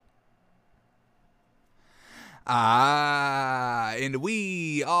And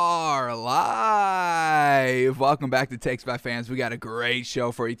we are live. Welcome back to Takes by Fans. We got a great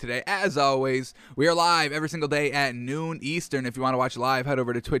show for you today. As always, we are live every single day at noon Eastern. If you want to watch live, head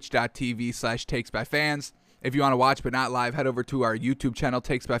over to twitch.tv/takesbyfans. If you want to watch but not live, head over to our YouTube channel,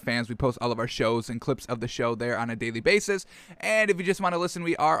 Takes by Fans. We post all of our shows and clips of the show there on a daily basis. And if you just want to listen,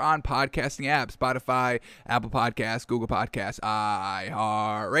 we are on podcasting apps, Spotify, Apple Podcasts, Google Podcasts,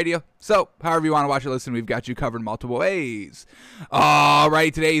 iHeartRadio. So, however you want to watch or listen, we've got you covered multiple ways. All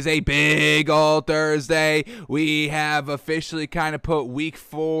right, today's a big old Thursday. We have officially kind of put week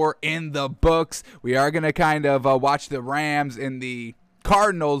 4 in the books. We are going to kind of watch the Rams in the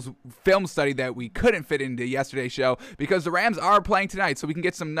Cardinals film study that we couldn't fit into yesterday's show because the Rams are playing tonight, so we can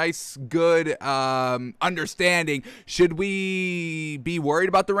get some nice, good understanding. Should we be worried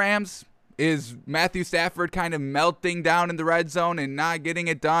about the Rams? Is Matthew Stafford kind of melting down in the red zone and not getting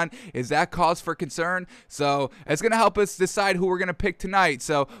it done? Is that cause for concern? So it's going to help us decide who we're going to pick tonight.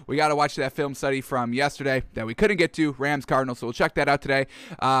 So we got to watch that film study from yesterday that we couldn't get to, Rams Cardinals. So we'll check that out today.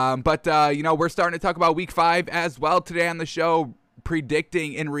 But we're starting to talk about week 5 as well today on the show.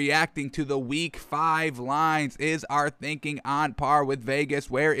 Predicting and reacting to the week 5 lines. Is our thinking on par with Vegas?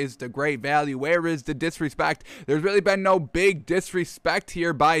 Where is the great value? Where is the disrespect? There's really been no big disrespect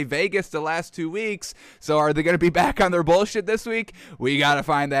here by Vegas the last 2 weeks. So are they going to be back on their bullshit this week? We got to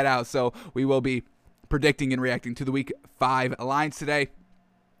find that out. So we will be predicting and reacting to the week 5 lines today.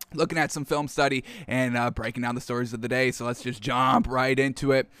 Looking at some film study and breaking down the stories of the day. So let's just jump right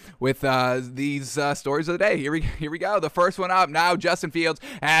into it with these stories of the day. Here we go. The first one up now, Justin Fields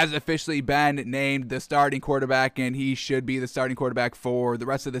has officially been named the starting quarterback, and he should be the starting quarterback for the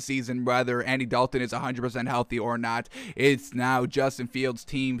rest of the season, whether Andy Dalton is 100% healthy or not. It's now Justin Fields'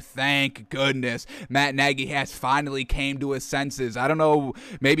 team. Thank goodness. Matt Nagy has finally came to his senses. I don't know,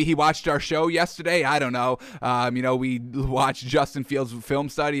 maybe he watched our show yesterday. I don't know. We watched Justin Fields' film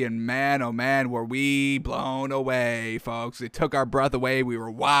study, and man, oh man, were we blown away, folks. It took our breath away. We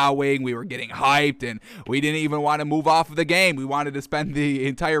were wowing. We were getting hyped, and we didn't even want to move off of the game. We wanted to spend the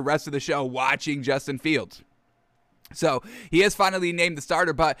entire rest of the show watching Justin Fields. So he is finally named the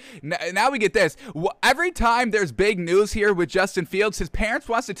starter, but now we get this. Every time there's big news here with Justin Fields, his parents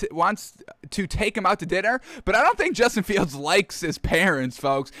wants to take him out to dinner, but I don't think Justin Fields likes his parents,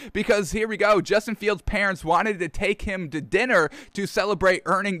 folks, because here we go. Justin Fields' parents wanted to take him to dinner to celebrate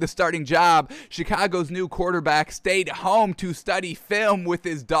earning the starting job. Chicago's new quarterback stayed home to study film with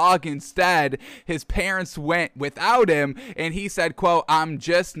his dog instead. His parents went without him, and he said, quote, "I'm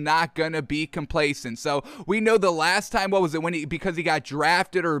just not going to be complacent." So we know the last time, what was it, because he got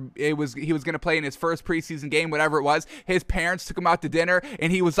drafted, or he was going to play in his first preseason game, whatever it was, his parents took him out to dinner,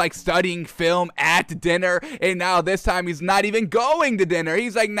 and he was like studying film at dinner, and now this time he's not even going to dinner.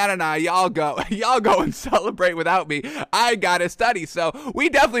 He's like, no, y'all go and celebrate without me. I gotta study. So we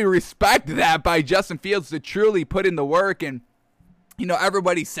definitely respect that by Justin Fields to truly put in the work. And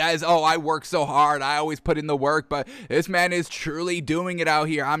everybody says, oh, I work so hard, I always put in the work, but this man is truly doing it out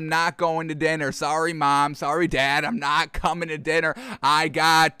here. I'm not going to dinner. Sorry, Mom. Sorry, Dad. I'm not coming to dinner. I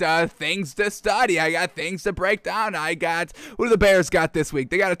got things to study. I got things to break down. Who do the Bears got this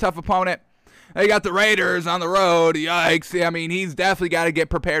week? They got a tough opponent. They got the Raiders on the road. Yikes. I mean, he's definitely got to get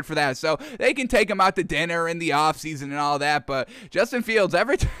prepared for that. So they can take him out to dinner in the offseason and all that. But Justin Fields,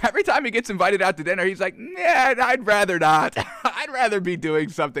 every time he gets invited out to dinner, he's like, nah, I'd rather not. I'd rather be doing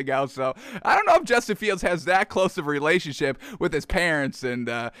something else. So I don't know if Justin Fields has that close of a relationship with his parents. And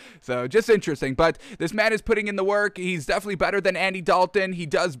so just interesting. But this man is putting in the work. He's definitely better than Andy Dalton. He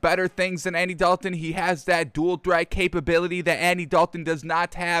does better things than Andy Dalton. He has that dual threat capability that Andy Dalton does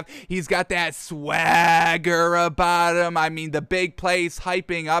not have. He's got that swagger about him. I mean, the big plays,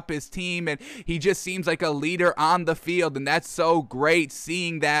 hyping up his team, and he just seems like a leader on the field, and that's so great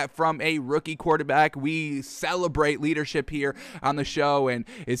seeing that from a rookie quarterback. We celebrate leadership here on the show, and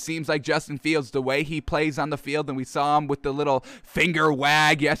it seems like Justin Fields, the way he plays on the field, and we saw him with the little finger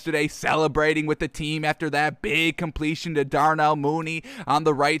wag yesterday celebrating with the team after that big completion to Darnell Mooney on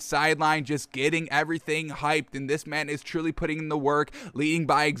the right sideline, just getting everything hyped, and this man is truly putting in the work, leading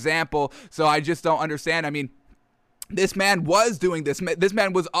by example. So I just don't understand. I mean, this man was doing this. This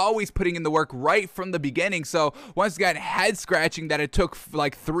man was always putting in the work right from the beginning. So once again, head scratching that it took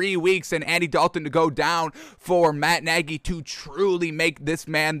like 3 weeks and Andy Dalton to go down for Matt Nagy to truly make this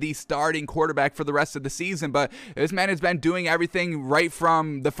man the starting quarterback for the rest of the season. But this man has been doing everything right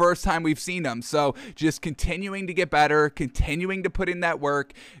from the first time we've seen him. So just continuing to get better, continuing to put in that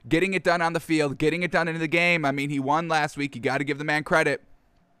work, getting it done on the field, getting it done in the game. I mean, he won last week. You got to give the man credit.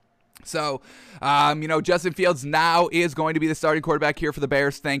 So, Justin Fields now is going to be the starting quarterback here for the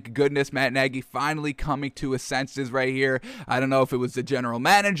Bears. Thank goodness. Matt Nagy finally coming to his senses right here. I don't know if it was the general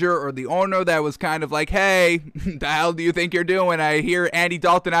manager or the owner that was kind of like, hey, the hell do you think you're doing? I hear Andy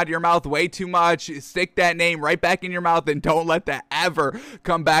Dalton out of your mouth way too much. Stick that name right back in your mouth and don't let that ever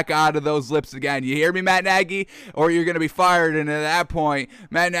come back out of those lips again. You hear me, Matt Nagy? Or you're going to be fired. And at that point,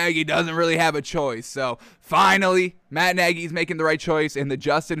 Matt Nagy doesn't really have a choice. So, finally, Matt Nagy's making the right choice, and the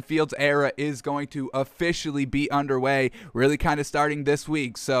Justin Fields era is going to officially be underway, really kind of starting this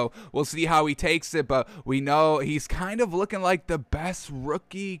week. So we'll see how he takes it, but we know he's kind of looking like the best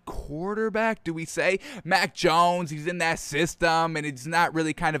rookie quarterback, do we say? Mac Jones, he's in that system, and it's not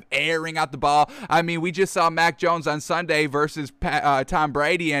really kind of airing out the ball. I mean, we just saw Mac Jones on Sunday versus Tom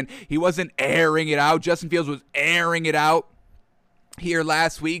Brady, and he wasn't airing it out. Justin Fields was airing it out here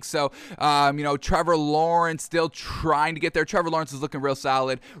last week. So, Trevor Lawrence still trying to get there. Trevor Lawrence is looking real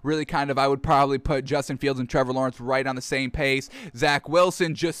solid. Really kind of, I would probably put Justin Fields and Trevor Lawrence right on the same pace. Zach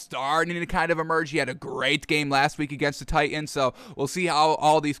Wilson just starting to kind of emerge. He had a great game last week against the Titans. So we'll see how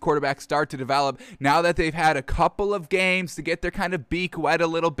all these quarterbacks start to develop now that they've had a couple of games to get their kind of beak wet a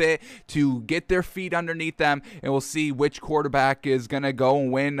little bit, to get their feet underneath them. And we'll see which quarterback is going to go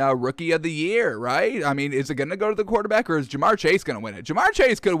and win Rookie of the Year, right? I mean, is it going to go to the quarterback, or is Jamar Chase going to win it? Jamar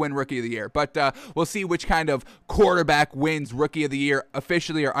Chase could win Rookie of the Year, but we'll see which kind of quarterback wins Rookie of the Year,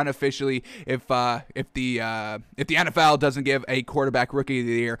 officially or unofficially. If the NFL doesn't give a quarterback Rookie of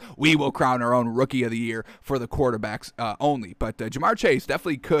the Year, we will crown our own Rookie of the Year for the quarterbacks only. But Jamar Chase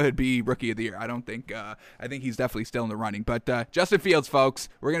definitely could be Rookie of the Year. I think he's definitely still in the running. But Justin Fields, folks,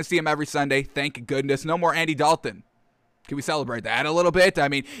 we're gonna see him every Sunday. Thank goodness. No more Andy Dalton. Can we celebrate that a little bit? I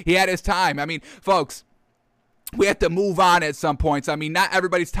mean, he had his time. I mean, folks, we have to move on at some points. I mean, not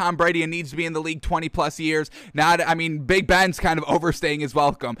everybody's Tom Brady and needs to be in the league 20 plus years. Big Ben's kind of overstaying his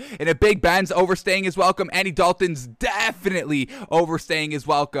welcome. And if Big Ben's overstaying his welcome, Andy Dalton's definitely overstaying his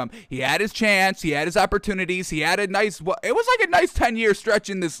welcome. He had his chance. He had his opportunities. He had it was like a nice 10-year stretch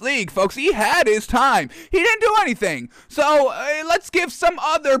in this league, folks. He had his time. He didn't do anything. So let's give some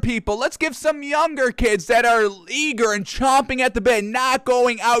other people, let's give some younger kids that are eager and chomping at the bit, not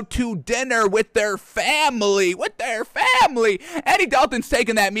going out to dinner with their family. Andy Dalton's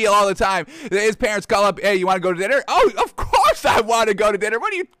taking that meal all the time. His parents call up, hey, you want to go to dinner? Oh, of course I want to go to dinner.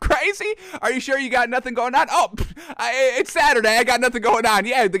 What, are you crazy? Are you sure you got nothing going on? Oh, it's Saturday. I got nothing going on.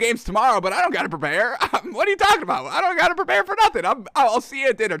 Yeah, the game's tomorrow, but I don't got to prepare. What are you talking about? I don't got to prepare for nothing. I'll see you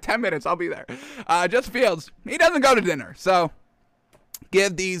at dinner. 10 minutes. I'll be there. Justin Fields, he doesn't go to dinner. So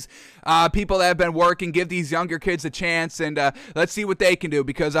give these people that have been working, give these younger kids a chance, and let's see what they can do,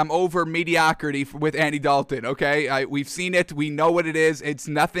 because I'm over mediocrity with Andy Dalton, okay? We've seen it. We know what it is. It's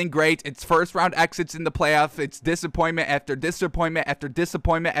nothing great. It's first-round exits in the playoffs. It's disappointment after disappointment after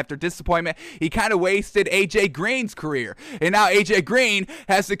disappointment after disappointment. He kind of wasted A.J. Green's career, and now A.J. Green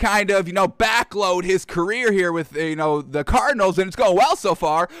has to kind of, backload his career here with, the Cardinals, and it's going well so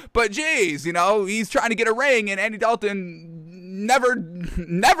far, but geez, he's trying to get a ring, and Andy Dalton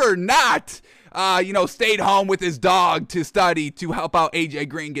never not stayed home with his dog to study to help out AJ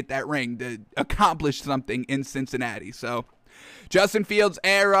Green get that ring, to accomplish something in Cincinnati. So Justin Fields'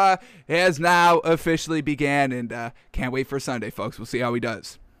 era has now officially began, and can't wait for Sunday, folks. We'll see how he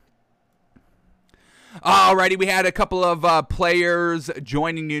does. Alrighty, we had a couple of players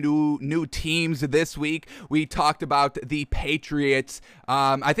joining new teams this week. We talked about the Patriots.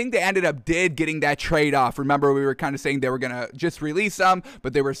 I think they did getting that trade off. Remember, we were kind of saying they were going to just release them,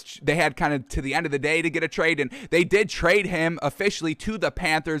 but they had kind of to the end of the day to get a trade, and they did trade him officially to the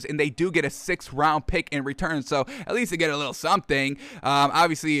Panthers, and they do get a 6th-round pick in return, so at least they get a little something.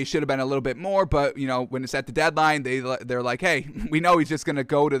 Obviously, it should have been a little bit more, but, when it's at the deadline, they're like, hey, we know he's just going to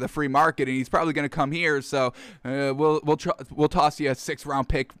go to the free market, and he's probably going to come here. So we'll toss you a 6th-round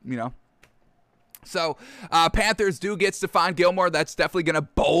pick, So, Panthers do get Stephon Gilmore. That's definitely going to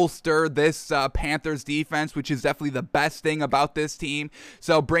bolster this Panthers defense, which is definitely the best thing about this team.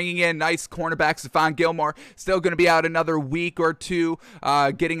 So, bringing in nice cornerback Stephon Gilmore, still going to be out another week or two,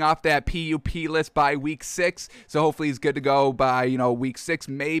 getting off that PUP list by week 6. So, hopefully he's good to go by, week 6,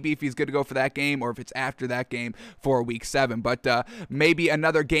 maybe if he's good to go for that game, or if it's after that game for week 7. But maybe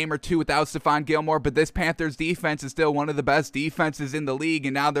another game or two without Stephon Gilmore. But this Panthers defense is still one of the best defenses in the league,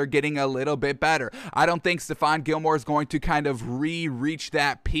 and now they're getting a little bit better. I don't think Stephon Gilmore is going to kind of reach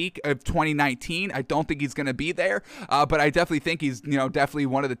that peak of 2019. I don't think he's going to be there, but I definitely think he's, definitely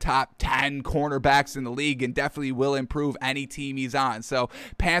one of the top 10 cornerbacks in the league, and definitely will improve any team he's on. So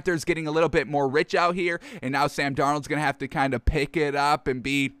Panthers getting a little bit more rich out here, and now Sam Darnold's going to have to kind of pick it up and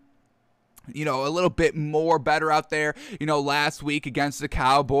be a little bit more better out there, last week against the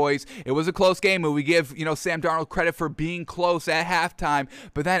Cowboys. It was a close game, and we give, Sam Darnold credit for being close at halftime,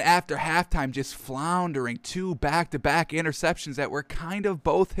 but then after halftime, just floundering, 2 back-to-back interceptions that were kind of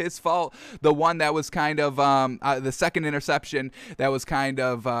both his fault. The one that was kind of, the second interception that was kind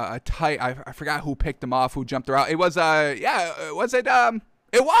of a tight, I forgot who picked him off, who jumped around. It was, Trey,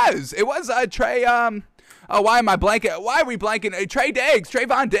 why am I blanking? Why are we blanking?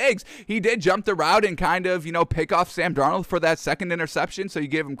 Trayvon Diggs. He did jump the route and kind of, pick off Sam Darnold for that second interception, so you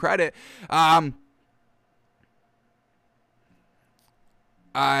give him credit.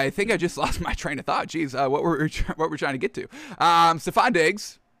 I think I just lost my train of thought. Jeez, what were we trying to get to? Stephon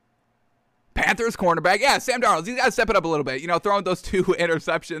Diggs. Panthers cornerback. Yeah, Sam Darnold. He's got to step it up a little bit, throwing those 2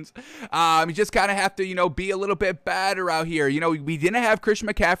 interceptions. You just kind of have to, be a little bit better out here. We didn't have Christian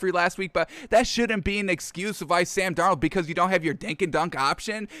McCaffrey last week, but that shouldn't be an excuse of why Sam Darnold, because you don't have your dink and dunk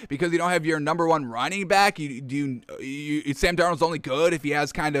option, because you don't have your number 1 running back. Sam Darnold's only good if he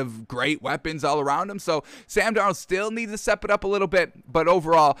has kind of great weapons all around him. So Sam Darnold still needs to step it up a little bit, but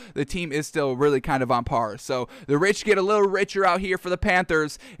overall, the team is still really kind of on par. So the rich get a little richer out here for the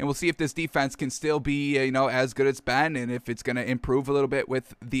Panthers, and we'll see if this defense can still be, as good as it's been, and if it's going to improve a little bit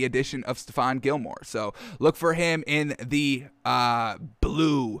with the addition of Stephon Gilmore. So look for him in the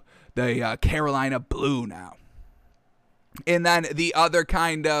blue, the Carolina blue now. And then the other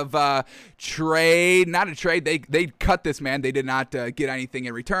kind of trade, not a trade, they cut this man. They did not get anything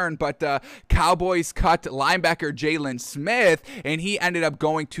in return, but Cowboys cut linebacker Jaylon Smith, and he ended up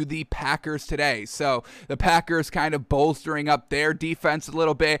going to the Packers today. So the Packers kind of bolstering up their defense a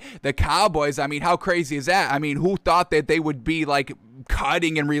little bit. The Cowboys, how crazy is that? Who thought that they would be like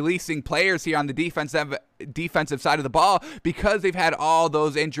cutting and releasing players here on the defensive side of the ball, because they've had all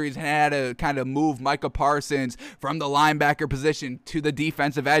those injuries and had to kind of move Micah Parsons from the linebacker position to the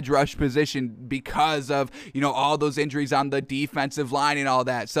defensive edge rush position because of, all those injuries on the defensive line and all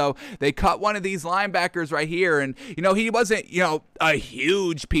that. So they cut one of these linebackers right here, and, he wasn't, a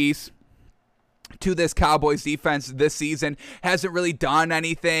huge piece to this Cowboys defense this season. Hasn't really done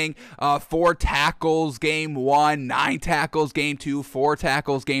anything. 4 tackles game 1, 9 tackles game 2, 4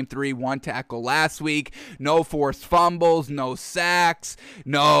 tackles game 3, 1 tackle last week. No forced fumbles, no sacks,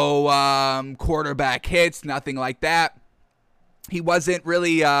 no quarterback hits, nothing like that. He wasn't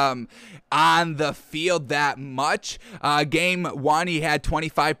really on the field that much. Game 1, he had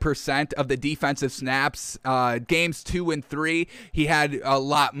 25% of the defensive snaps. Games 2 and 3, he had a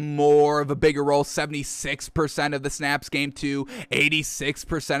lot more of a bigger role. 76% of the snaps game 2,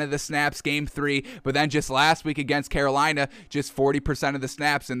 86% of the snaps game 3. But then just last week against Carolina, just 40% of the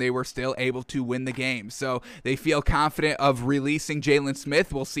snaps, and they were still able to win the game. So they feel confident of releasing Jaylon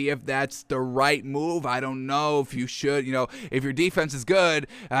Smith. We'll see if that's the right move. I don't know if you should, if your defense is good,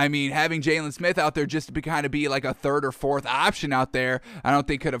 having Jaylon Smith out there just to kind of be like a 3rd or 4th option out there, I don't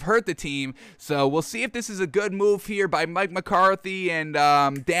think could have hurt the team. So we'll see if this is a good move here by Mike McCarthy and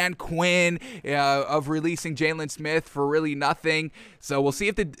Dan Quinn of releasing Jaylon Smith for really nothing. So we'll see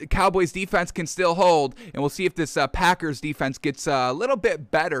if the Cowboys defense can still hold, and we'll see if this Packers defense gets a little bit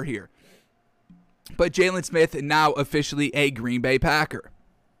better here. But Jaylon Smith now officially a Green Bay Packer.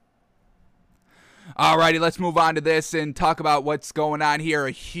 Alrighty, let's move on to this and talk about what's going on here.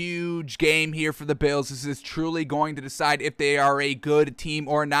 A huge game here for the Bills. This is truly going to decide if they are a good team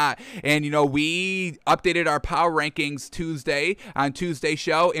or not. And, we updated our power rankings on Tuesday's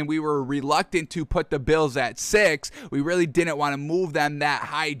show, and we were reluctant to put the Bills at 6. We really didn't want to move them that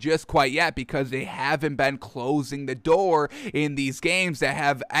high just quite yet because they haven't been closing the door in these games that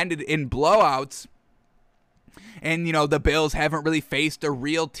have ended in blowouts. And, the Bills haven't really faced a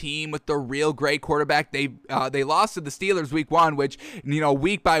real team with a real great quarterback. They lost to the Steelers week 1, which,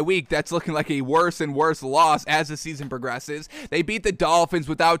 week by week, that's looking like a worse and worse loss as the season progresses. They beat the Dolphins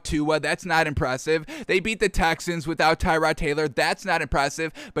without Tua. That's not impressive. They beat the Texans without Tyrod Taylor. That's not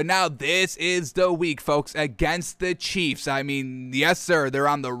impressive. But now this is the week, folks, against the Chiefs. Yes, sir, they're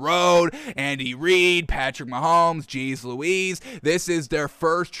on the road. Andy Reid, Patrick Mahomes, geez Louise. This is their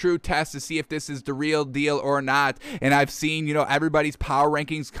first true test to see if this is the real deal or not. And I've seen, everybody's power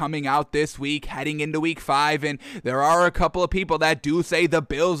rankings coming out this week, heading into week 5, and there are a couple of people that do say the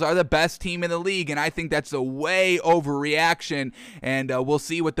Bills are the best team in the league, and I think that's a way overreaction, and we'll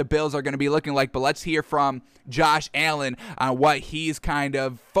see what the Bills are going to be looking like. But let's hear from Josh Allen on what he's kind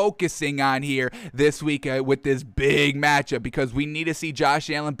of focusing on here this week with this big matchup, because we need to see Josh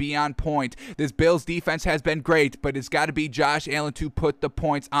Allen be on point. This Bills defense has been great, but it's got to be Josh Allen to put the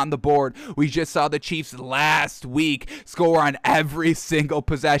points on the board. We just saw the Chiefs last last week score on every single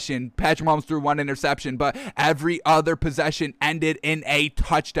possession. Patrick Mahomes threw one interception, but every other possession ended in a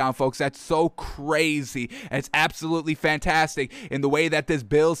touchdown, folks. That's so crazy. And it's absolutely fantastic in the way that this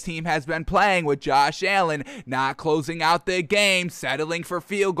Bills team has been playing, with Josh Allen not closing out the game, settling for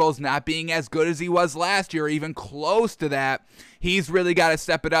field goals, not being as good as he was last year, or even close to that. He's really got to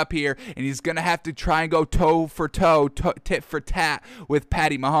step it up here, and he's going to have to try and go toe for toe, tit for tat with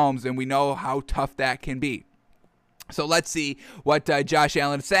Patty Mahomes, and we know how tough that can be. So let's see what Josh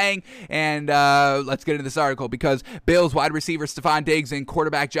Allen is saying, and let's get into this article, because Bills wide receiver Stephon Diggs and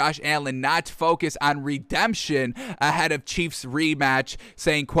quarterback Josh Allen not focus on redemption ahead of Chiefs rematch,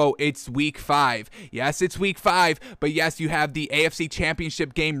 saying, quote, "It's week 5. Yes, it's week 5, but yes, you have the AFC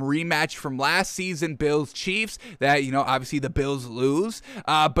Championship game rematch from last season, Bills-Chiefs, that, obviously the Bills lose,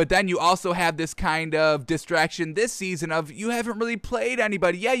 but then you also have this kind of distraction this season of you haven't really played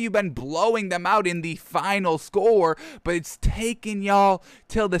anybody. Yeah, you've been blowing them out in the final score, but it's taken y'all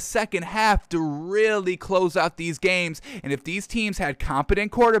till the second half to really close out these games. And if these teams had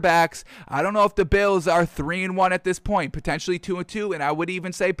competent quarterbacks, I don't know if the Bills are 3-1 at this point, potentially 2-2, and I would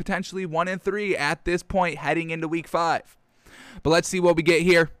even say potentially 1-3 at this point heading into week 5. But let's see what we get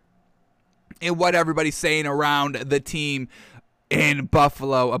here and what everybody's saying around the team in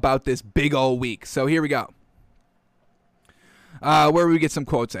Buffalo about this big old week. So here we go. Where we get some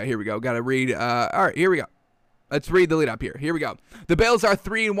quotes at? Here we go. Got to read. All right, here we go. Let's read the lead up here. Here we go. The Bills are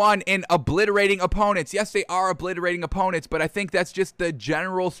 3-1 in obliterating opponents. Yes, they are obliterating opponents, but I think that's just the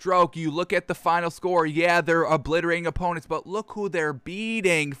general stroke. You look at the final score. Yeah, they're obliterating opponents, but look who they're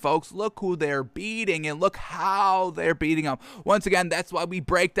beating, folks. Look who they're beating, and look how they're beating them. Once again, that's why we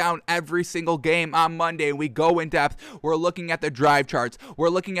break down every single game on Monday. We go in depth. We're looking at the drive charts. We're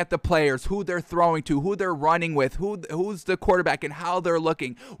looking at the players, who they're throwing to, who they're running with, who's the quarterback, and how they're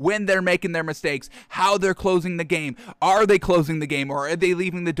looking, when they're making their mistakes, how they're closing the game. Are they closing the game, or are they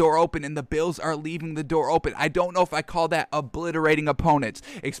leaving the door open? And the Bills are leaving the door open. I don't know if I call that obliterating opponents,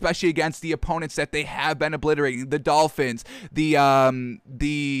 especially against the opponents that they have been obliterating. The Dolphins, the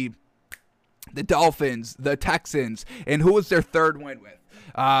Dolphins, the Texans, and who was their third win with?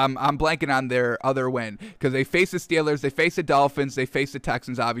 I'm blanking on their other win, because they face the Steelers, they face the Dolphins, they face the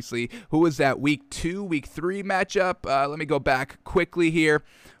Texans, obviously. Who was that week 2, week 3 matchup? Let me go back quickly here.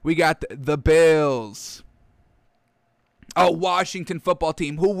 We got the Bills. Washington football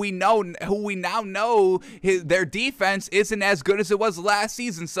team, who we now know their defense isn't as good as it was last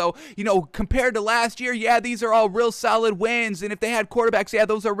season. So, compared to last year, yeah, these are all real solid wins. And if they had quarterbacks, yeah,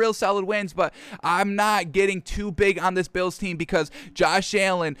 those are real solid wins. But I'm not getting too big on this Bills team, because Josh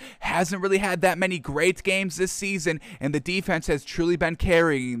Allen hasn't really had that many great games this season, and the defense has truly been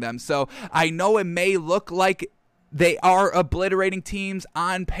carrying them. So I know it may look like they are obliterating teams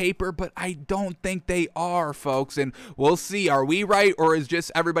on paper, but I don't think they are, folks. And we'll see. Are we right, or is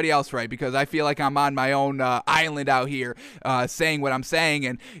just everybody else right? Because I feel like I'm on my own island out here saying what I'm saying.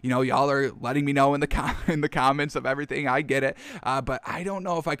 And, y'all are letting me know in the comments of everything. I get it. But I don't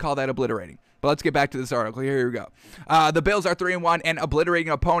know if I call that obliterating. But let's get back to this article. Here we go. The Bills are 3-1 and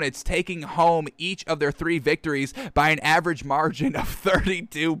obliterating opponents, taking home each of their 3 victories by an average margin of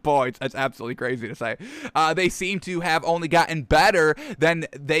 32 points. That's absolutely crazy to say. They seem to have only gotten better than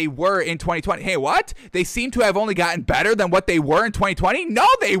they were in 2020. Hey, what? They seem to have only gotten better than what they were in 2020? No,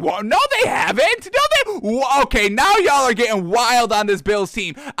 they won't. No, they haven't. Okay, now y'all are getting wild on this Bills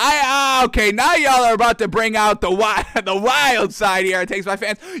team. Okay, now y'all are about to bring out the wild side here. It takes my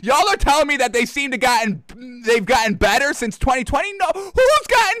fans. Y'all are telling me that they've gotten better since 2020? No, who's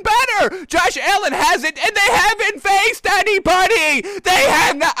gotten better? Josh Allen hasn't, and they haven't faced anybody. They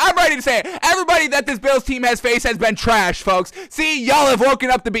have not. I'm ready to say it. Everybody that this Bills team has faced has been trash, folks. See, y'all have woken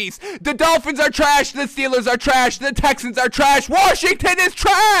up the beast. The Dolphins are trash. The Steelers are trash. The Texans are trash. Washington is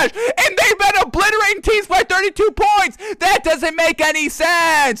trash, and they've been obliterating teams by 32 points. That doesn't make any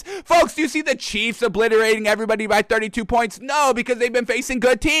sense, folks. Do you see the Chiefs obliterating everybody by 32 points? No, because they've been facing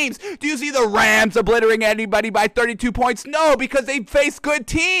good teams. Do you see the Rams obliterating anybody by 32 points? No, because they face good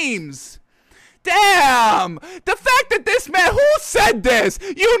teams. Damn! The fact that this man, who said this?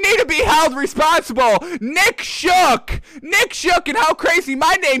 You need to be held responsible. Nick Shook. Nick Shook, and how crazy.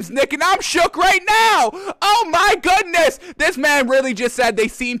 My name's Nick, and I'm shook right now. Oh my goodness. This man really just said they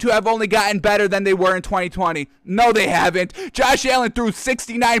seem to have only gotten better than they were in 2020. No, they haven't. Josh Allen threw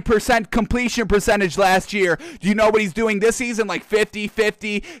 69% completion percentage last year. Do you know what he's doing this season? Like 50,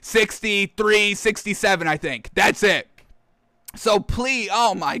 63, 67, I think. That's it. So please,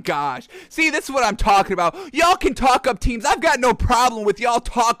 oh my gosh. See, this is what I'm talking about. Y'all can talk up teams. I've got no problem with y'all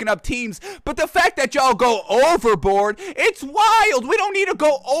talking up teams. But the fact that y'all go overboard, it's wild. We don't need to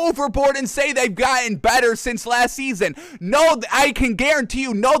go overboard and say they've gotten better since last season. No, I can guarantee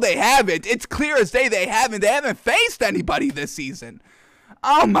you, no, they haven't. It's clear as day they haven't. They haven't faced anybody this season.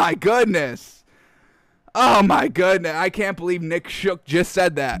 Oh my goodness. Oh my goodness, I can't believe Nick Shook just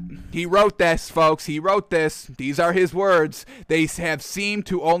said that. He wrote this, folks. He wrote this. These are his words. They have seemed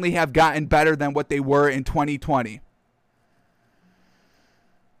to only have gotten better than what they were in 2020.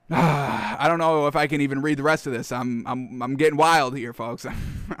 I don't know if I can even read the rest of this. I'm getting wild here, folks.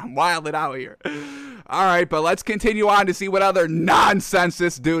 I'm wilded out here. All right, but let's continue on to see what other nonsense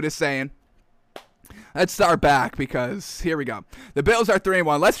this dude is saying. Let's start back because here we go. The Bills are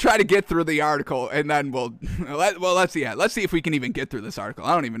 3-1. Let's try to get through the article and then let's see. Let's see if we can even get through this article.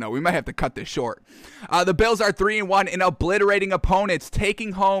 I don't even know. We might have to cut this short. The Bills are 3-1 in obliterating opponents,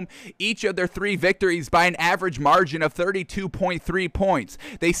 taking home each of their 3 victories by an average margin of 32.3 points.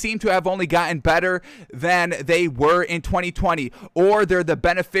 They seem to have only gotten better than they were in 2020, or they're the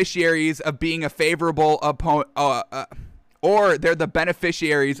beneficiaries of being a favorable opponent. Or they're the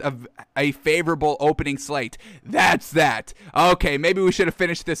beneficiaries of a favorable opening slate. That's that. Okay, maybe we should have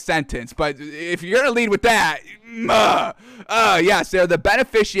finished this sentence, but if you're going to lead with that, yes, they're the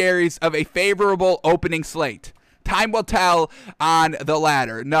beneficiaries of a favorable opening slate. Time will tell on the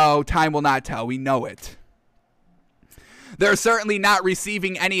latter. No, time will not tell. We know it. They're certainly not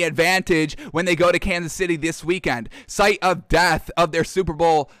receiving any advantage when they go to Kansas City this weekend. Site of death of their Super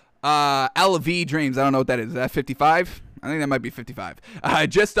Bowl LV dreams. I don't know what that is. Is that 55? I think that might be 55.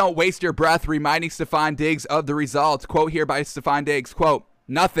 Just don't waste your breath reminding Stefon Diggs of the results. Quote here by Stefon Diggs, quote,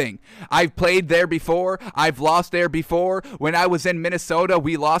 "Nothing. I've played there before. I've lost there before. When I was in Minnesota,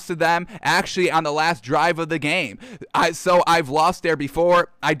 we lost to them actually on the last drive of the game. So I've lost there before.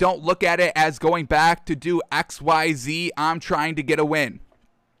 I don't look at it as going back to do X, Y, Z. I'm trying to get a win."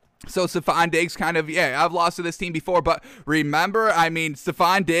 So Stefon Diggs kind of, I've lost to this team before. But remember,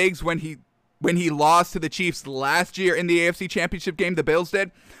 Stefon Diggs, when he lost to the Chiefs last year in the AFC Championship game, the Bills did.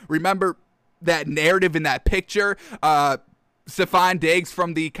 Remember that narrative in that picture? Stefon Diggs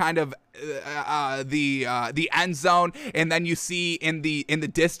from the kind of the end zone, and then you see in the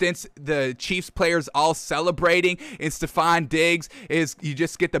distance the Chiefs players all celebrating, and Stefon Diggs is, you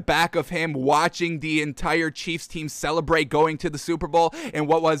just get the back of him watching the entire Chiefs team celebrate going to the Super Bowl. And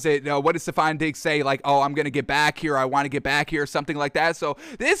what was it? What did Stefon Diggs say? Like, oh, I'm gonna get back here, I want to get back here, or something like that. So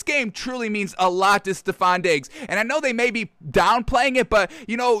this game truly means a lot to Stefon Diggs, and I know they may be downplaying it, but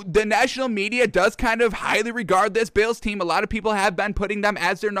the national media does kind of highly regard this Bills team. A lot of people have been putting them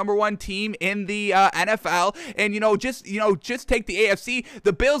as their number 1 team in the NFL, and just take the AFC.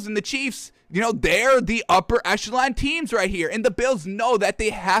 The Bills and the Chiefs, they're the upper echelon teams right here, and the Bills know that they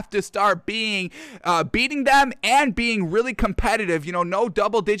have to start beating them and being really competitive. No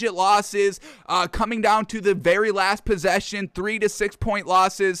double-digit losses, coming down to the very last possession, 3 to 6 point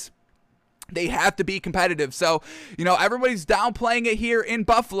losses. They have to be competitive. So, everybody's downplaying it here in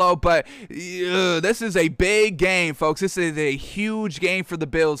Buffalo, but this is a big game, folks. This is a huge game for the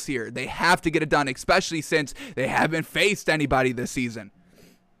Bills here. They have to get it done, especially since they haven't faced anybody this season.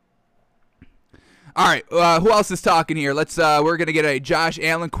 All right, who else is talking here? We're going to get a Josh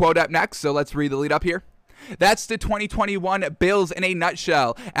Allen quote up next, so let's read the lead up here. That's the 2021 Bills in a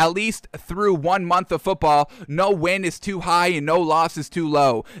nutshell. At least through 1 month of football, no win is too high and no loss is too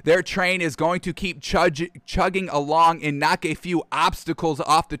low. Their train is going to keep chugging along and knock a few obstacles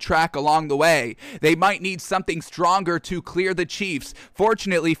off the track along the way. They might need something stronger to clear the Chiefs.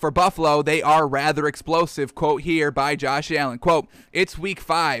 Fortunately for Buffalo, they are rather explosive. Quote here by Josh Allen. Quote, "It's week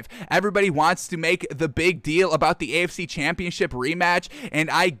 5. Everybody wants to make the big deal about the AFC Championship rematch, and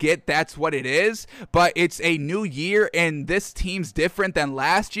I get that's what it is, but it's a new year, and this team's different than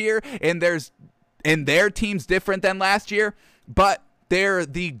last year, and their team's different than last year, but they're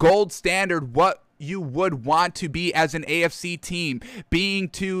the gold standard, what you would want to be as an AFC team, being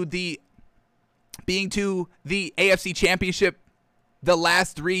to the AFC Championship the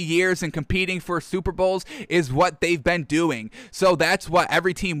last 3 years and competing for Super Bowls is what they've been doing. So that's what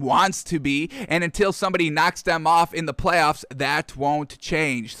every team wants to be, and until somebody knocks them off in the playoffs, that won't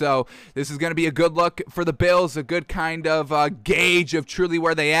change. So this is going to be a good look for the Bills, a good kind of gauge of truly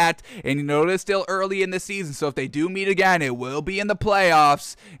where they at. And it's still early in the season, so if they do meet again, it will be in the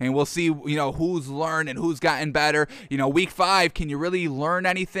playoffs, and we'll see who's learned and who's gotten better. Week 5, can you really learn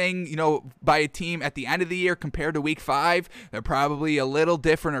anything by a team at the end of the year compared to week 5? They're probably a little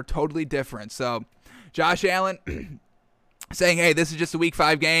different or totally different. So Josh Allen saying, hey, this is just a Week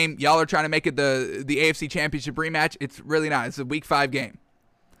 5 game. Y'all are trying to make it the AFC Championship rematch. It's really not. It's a Week 5 game.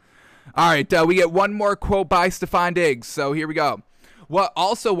 All right, we get one more quote by Stefon Diggs. So here we go. What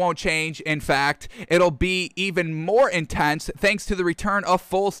also won't change, in fact, it'll be even more intense thanks to the return of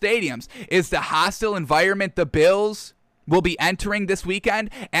full stadiums, is the hostile environment the Bills will be entering this weekend.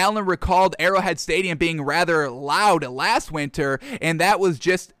 Allen recalled Arrowhead Stadium being rather loud last winter, and that was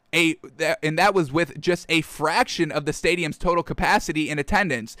with just a fraction of the stadium's total capacity in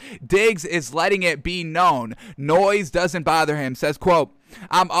attendance. Diggs is letting it be known noise doesn't bother him. Says, quote,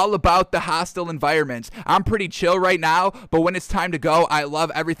 I'm all about the hostile environments. I'm pretty chill right now, but when it's time to go, I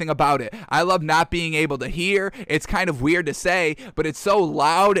love everything about it. I love not being able to hear. It's kind of weird to say, but it's so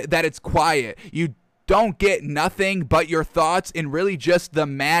loud that it's quiet. You don't get nothing but your thoughts and really just the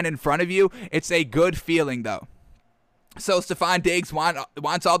man in front of you. It's a good feeling, though. So Stefon Diggs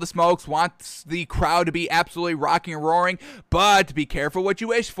wants all the smokes, wants the crowd to be absolutely rocking and roaring, but be careful what you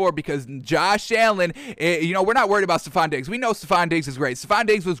wish for, because Josh Allen, we're not worried about Stefon Diggs. We know Stefon Diggs is great. Stefon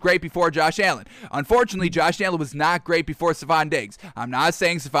Diggs was great before Josh Allen. Unfortunately, Josh Allen was not great before Stefon Diggs. I'm not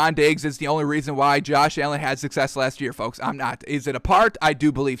saying Stefon Diggs is the only reason why Josh Allen had success last year, folks. I'm not. Is it a part? I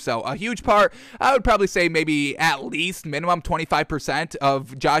do believe so. A huge part. I would probably say maybe at least minimum 25%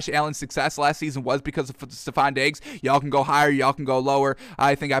 of Josh Allen's success last season was because of Stefon Diggs. Y'all can go higher, y'all can go lower.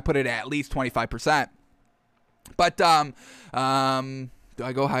 I think I put it at least 25%. But do I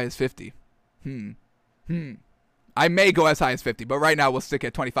go high as 50? I may go as high as 50, but right now we'll stick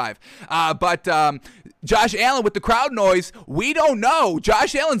at 25. But Josh Allen with the crowd noise, we don't know.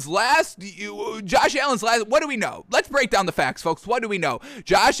 Josh Allen's last, what do we know? Let's break down the facts, folks. What do we know?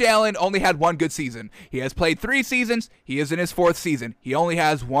 Josh Allen only had one good season. He has played 3 seasons. He is in his 4th season. He only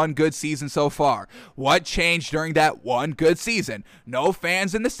has one good season so far. What changed during that one good season? No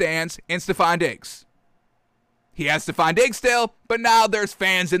fans in the stands and Stefon Diggs. He has Stefon Diggs still, but now there's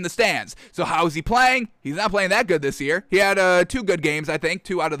fans in the stands. So how is he playing? He's not playing that good this year. He had 2 good games, I think,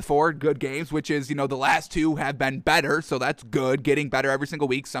 2 out of the 4 good games, which is, the last 2 have been better. So that's good, getting better every single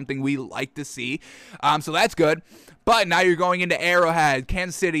week, something we like to see. So that's good. But now you're going into Arrowhead,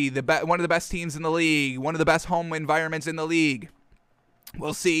 Kansas City, one of the best teams in the league, one of the best home environments in the league.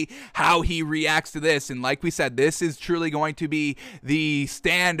 We'll see how he reacts to this. And like we said, this is truly going to be the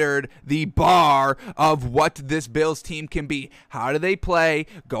standard, the bar of what this Bills team can be. How do they play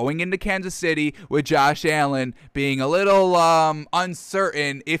going into Kansas City with Josh Allen being a little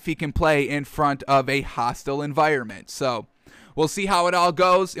uncertain if he can play in front of a hostile environment? So we'll see how it all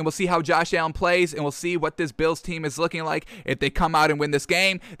goes, and we'll see how Josh Allen plays, and we'll see what this Bills team is looking like. If they come out and win this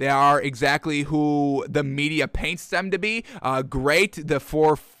game, they are exactly who the media paints them to be. Great. The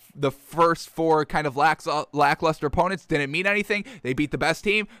first 4 kind of lackluster opponents didn't mean anything. They beat the best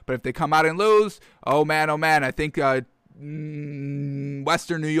team, but if they come out and lose, oh man, I think Western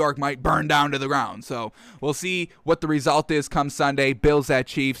New York might burn down to the ground. So we'll see what the result is come Sunday. Bills at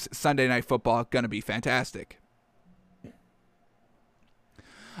Chiefs, Sunday Night Football, going to be fantastic.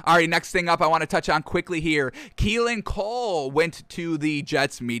 All right, next thing up I want to touch on quickly here. Keelan Cole went to the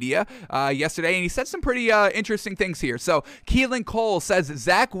Jets media yesterday, and he said some pretty interesting things here. So Keelan Cole says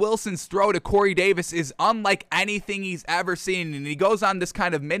Zach Wilson's throw to Corey Davis is unlike anything he's ever seen, and he goes on this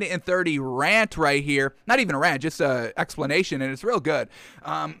kind of 1:30 rant right here. Not even a rant, just an explanation, and it's real good.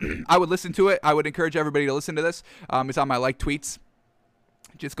 I would listen to it. I would encourage everybody to listen to this. It's on my like tweets.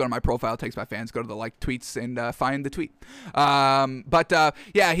 Just go to my profile, Takes by Fans, go to the like tweets and find the tweet.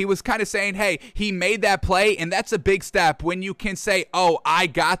 Yeah, he was kind of saying, hey, he made that play, and that's a big step when you can say, oh, I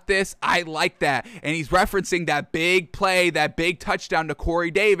got this. I like that. And he's referencing that big play, that big touchdown to Corey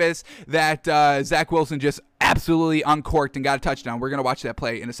Davis that Zach Wilson just absolutely uncorked and got a touchdown. We're going to watch that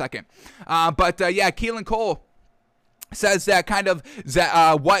play in a second. Yeah, Keelan Cole says that kind of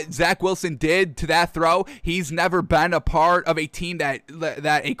what Zach Wilson did to that throw. He's never been a part of a team that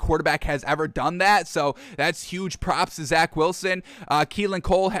a quarterback has ever done that. So that's huge props to Zach Wilson. Keelan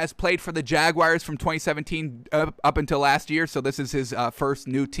Cole has played for the Jaguars from 2017 up until last year. So this is his first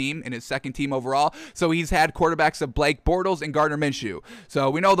new team and his second team overall. So he's had quarterbacks of Blake Bortles and Gardner Minshew. So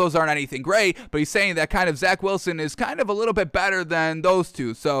we know those aren't anything great, but he's saying that kind of Zach Wilson is kind of a little bit better than those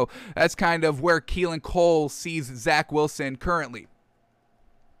two. So that's kind of where Keelan Cole sees Zach Wilson currently.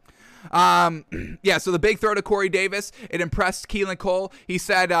 Yeah, so the big throw to Corey Davis, it impressed Keelan Cole. He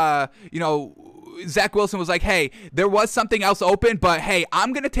said, Zach Wilson was like, hey, there was something else open, but hey,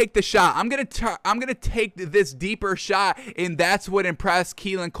 I'm going to take the shot. I'm going to take this deeper shot, and that's what impressed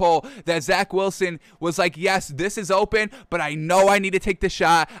Keelan Cole, that Zach Wilson was like, yes, this is open, but I know I need to take the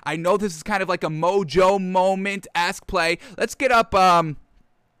shot. I know this is kind of like a Mojo moment-esque play. Let's get up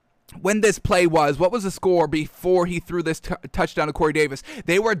when this play was, what was the score before he threw this touchdown to Corey Davis?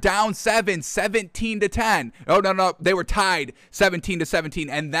 They were down 17-10. Oh, no, they were tied 17-17,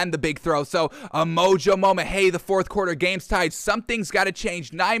 and then the big throw. So a mojo moment. Hey, the fourth quarter, game's tied. Something's got to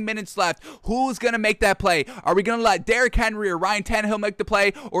change. 9 minutes left. Who's going to make that play? Are we going to let Derrick Henry or Ryan Tannehill make the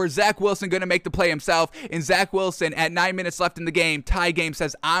play, or is Zach Wilson going to make the play himself? And Zach Wilson, at 9 minutes left in the game, tie game,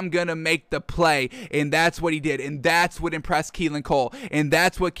 says, I'm going to make the play, and that's what he did, and that's what impressed Keelan Cole, and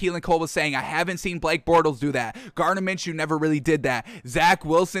that's what Keelan Cole was saying. I haven't seen Blake Bortles do that. Gardner Minshew never really did that. Zach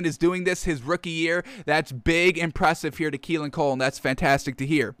Wilson is doing this his rookie year. That's big, impressive here to Keelan Cole, and that's fantastic to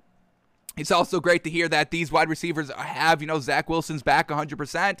hear. It's also great to hear that these wide receivers have, Zach Wilson's back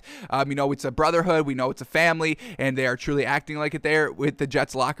 100%. It's a brotherhood. We know it's a family, and they are truly acting like it there with the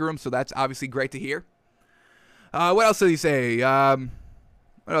Jets locker room, so that's obviously great to hear. What else did he say?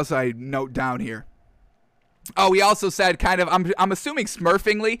 What else did I note down here? Oh, he also said kind of, I'm assuming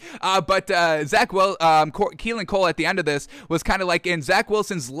smurfingly, but Keelan Cole at the end of this was kind of like in Zach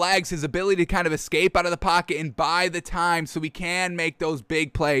Wilson's legs, his ability to kind of escape out of the pocket and buy the time so he can make those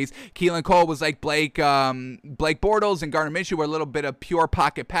big plays. Keelan Cole was like Blake Bortles and Gardner Minshew were a little bit of pure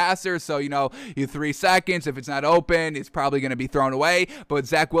pocket passers. So, you 3 seconds, if it's not open, it's probably going to be thrown away. But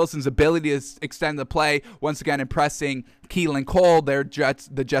Zach Wilson's ability to extend the play, once again impressing Keelan Cole,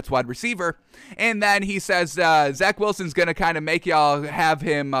 the Jets wide receiver. And then he says Zach Wilson's going to kind of make y'all have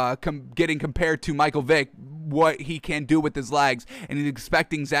him getting compared to Michael Vick, what he can do with his legs. And he's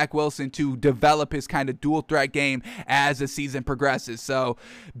expecting Zach Wilson to develop his kind of dual threat game as the season progresses. So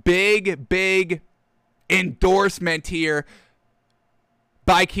big endorsement here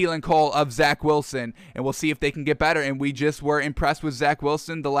by Keelan Cole of Zach Wilson, and we'll see if they can get better. And we just were impressed with Zach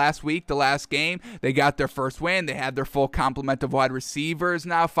Wilson the last game. They got their first win. They had their full complement of wide receivers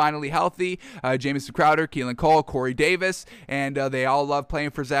now finally healthy. Jamison Crowder, Keelan Cole, Corey Davis, and they all love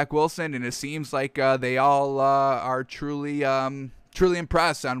playing for Zach Wilson, and it seems like they all are truly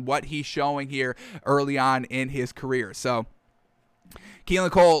impressed on what he's showing here early on in his career. So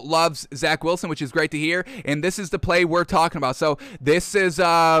Keelan Cole loves Zach Wilson, which is great to hear, and this is the play we're talking about. So this is,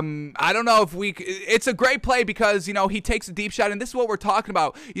 I don't know if it's a great play because, he takes a deep shot, and this is what we're talking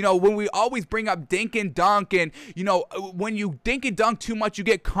about. When we always bring up dink and dunk, and, when you dink and dunk too much, you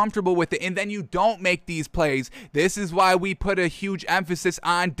get comfortable with it, and then you don't make these plays. This is why we put a huge emphasis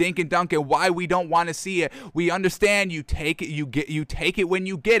on dink and dunk and why we don't want to see it. We understand you take it when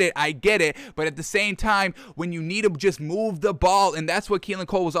you get it. I get it, but at the same time, when you need to just move the ball, and that's what Keelan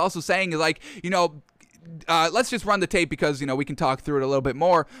Cole was also saying, is like, let's just run the tape because, we can talk through it a little bit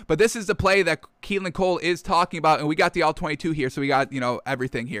more. But this is the play that Keelan Cole is talking about, and we got the all-22 here, so we got,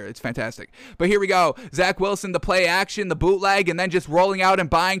 everything here. It's fantastic. But here we go. Zach Wilson, the play action, the bootleg, and then just rolling out and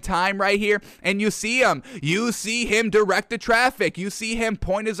buying time right here. And you see him. You see him direct the traffic. You see him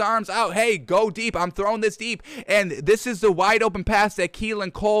point his arms out. Hey, go deep. I'm throwing this deep. And this is the wide open pass that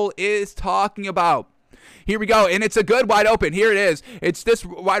Keelan Cole is talking about. Here we go, and it's a good wide open. Here it is. It's this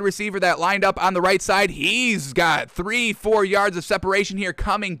wide receiver that lined up on the right side. He's got 3-4 yards of separation here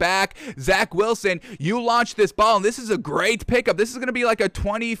coming back. Zach Wilson, you launched this ball, and this is a great pickup. This is going to be like a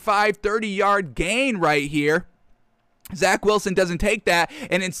 25, 30-yard gain right here. Zach Wilson doesn't take that,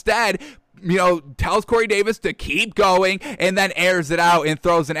 and instead tells Corey Davis to keep going and then airs it out and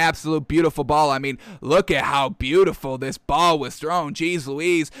throws an absolute beautiful ball. I mean, look at how beautiful this ball was thrown. Jeez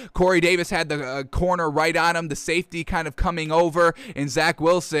Louise. Corey Davis had the corner right on him, the safety kind of coming over, and Zach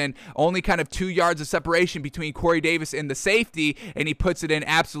Wilson only kind of 2 yards of separation between Corey Davis and the safety, and he puts it in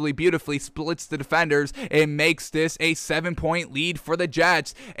absolutely beautifully, splits the defenders, and makes this a 7-point lead for the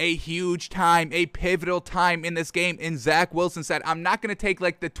Jets. A huge time, a pivotal time in this game, and Zach Wilson said, I'm not going to take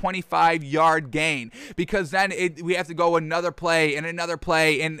like the 25-yard gain because then we have to go another play and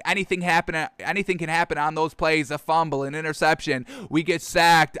anything can happen on those plays. A fumble, an interception, we get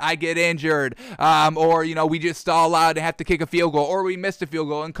sacked, I get injured, or we just stall out and have to kick a field goal, or we missed a field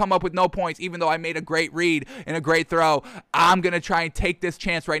goal and come up with no points even though I made a great read and a great throw. I'm going to try and take this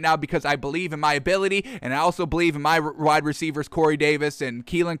chance right now because I believe in my ability, and I also believe in my wide receivers, Corey Davis and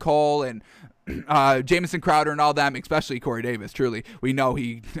Keelan Cole and Jamison Crowder and all them, especially Corey Davis. Truly, we know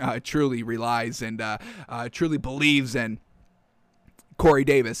he truly relies and truly believes in Corey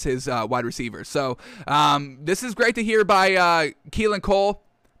Davis, his wide receiver. So this is great to hear by Keelan Cole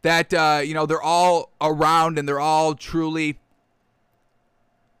that they're all around and they're all truly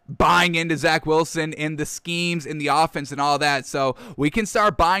buying into Zach Wilson in the schemes, in the offense, and all that. So we can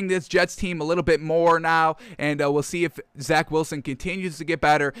start buying this Jets team a little bit more now, and we'll see if Zach Wilson continues to get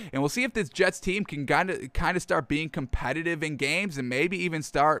better, and we'll see if this Jets team can kind of start being competitive in games, and maybe even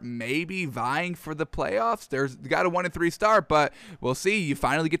start vying for the playoffs. There's got a 1-3 start, but we'll see. You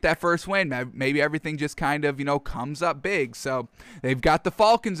finally get that first win. Maybe everything just kind of comes up big. So they've got the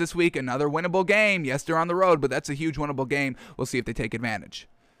Falcons this week, another winnable game. Yes, they're on the road, but that's a huge winnable game. We'll see if they take advantage.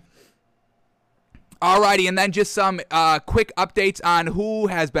 Alrighty, and then just some quick updates on who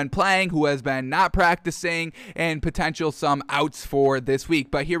has been playing, who has been not practicing, and potential some outs for this week.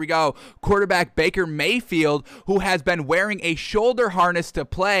 But here we go. Quarterback Baker Mayfield, who has been wearing a shoulder harness to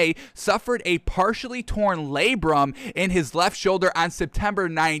play, suffered a partially torn labrum in his left shoulder on September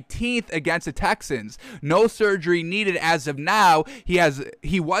 19th against the Texans. No surgery needed as of now.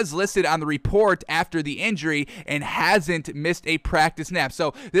 He was listed on the report after the injury and hasn't missed a practice snap.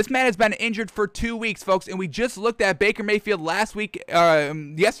 So this man has been injured for 2 weeks. Folks, and we just looked at Baker Mayfield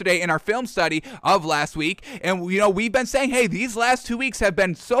yesterday in our film study of last week, and we've been saying, hey, these last 2 weeks have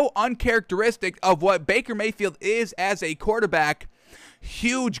been so uncharacteristic of what Baker Mayfield is as a quarterback.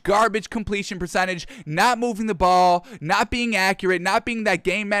 Huge garbage completion percentage, not moving the ball, not being accurate, not being that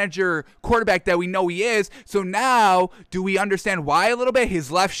game manager quarterback that we know he is. So now, do we understand why a little bit?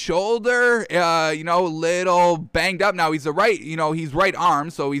 His left shoulder, little banged up. Now he's he's right arm,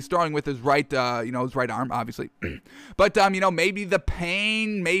 so he's throwing with his right arm, obviously. But maybe the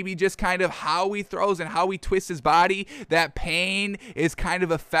pain, maybe just kind of how he throws and how he twists his body, that pain is kind of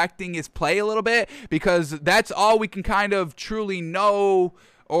affecting his play a little bit, because that's all we can kind of truly know,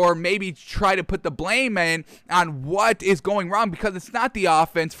 or maybe try to put the blame in on what is going wrong, because it's not the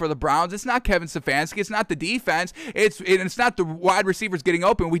offense for the Browns. It's not Kevin Stefanski. It's not the defense. It's not the wide receivers getting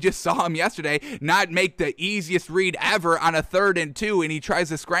open. We just saw him yesterday not make the easiest read ever on a 3rd and 2, and he tries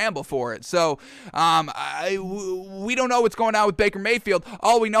to scramble for it. So we don't know what's going on with Baker Mayfield.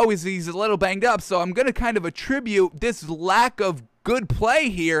 All we know is he's a little banged up. So I'm going to kind of attribute this lack of good play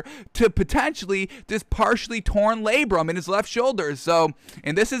here to potentially this partially torn labrum in his left shoulder. So,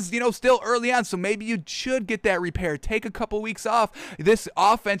 and this is, still early on, so maybe you should get that repaired. Take a couple weeks off. This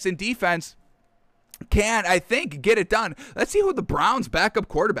offense and defense can, I think, get it done. Let's see who the Browns' backup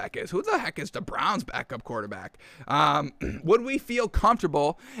quarterback is. Who the heck is the Browns' backup quarterback? Would we feel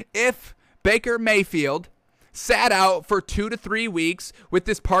comfortable if Baker Mayfield sat out for 2 to 3 weeks with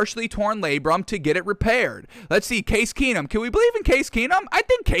this partially torn labrum to get it repaired? Let's see, Case Keenum. Can we believe in Case Keenum? I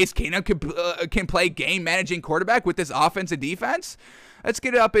think Case Keenum can play game-managing quarterback with this offense and defense. Let's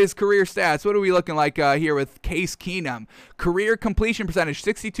get up his career stats. What are we looking like here with Case Keenum? Career completion percentage,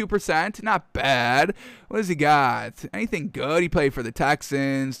 62%. Not bad. What has he got? Anything good? He played for the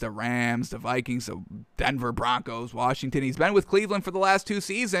Texans, the Rams, the Vikings, the Denver Broncos, Washington. He's been with Cleveland for the last 2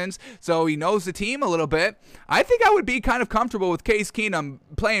 seasons, so he knows the team a little bit. I think I would be kind of comfortable with Case Keenum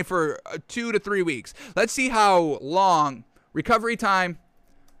playing for 2 to 3 weeks. Let's see how long recovery time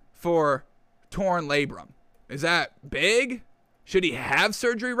for torn labrum. Is that big? Should he have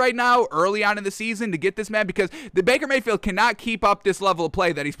surgery right now, early on in the season, to get this man? Because the Baker Mayfield cannot keep up this level of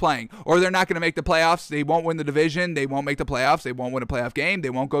play that he's playing, or they're not going to make the playoffs. They won't win the division. They won't make the playoffs. They won't win a playoff game. They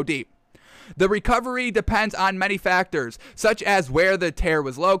won't go deep. The recovery depends on many factors, such as where the tear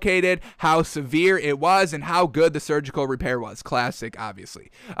was located, how severe it was, and how good the surgical repair was. Classic,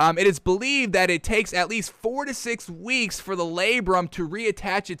 obviously. It is believed that it takes at least 4 to 6 weeks for the labrum to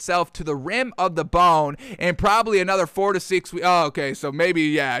reattach itself to the rim of the bone, and probably another 4 to 6 weeks. Oh, okay, so maybe,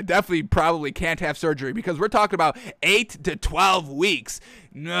 yeah, definitely probably can't have surgery, because we're talking about 8 to 12 weeks.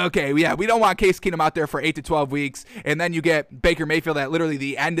 Okay, yeah, we don't want Case Keenum out there for 8 to 12 weeks, and then you get Baker Mayfield at literally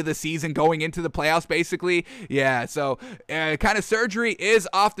the end of the season going into the playoffs, basically. Yeah, so kind of surgery is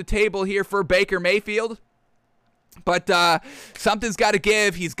off the table here for Baker Mayfield. But something's got to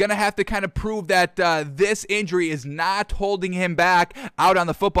give. He's going to have to kind of prove that this injury is not holding him back out on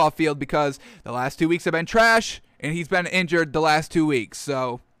the football field, because the last 2 weeks have been trash, and he's been injured the last 2 weeks,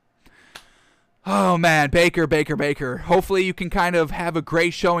 so... Oh, man, Baker. Hopefully you can kind of have a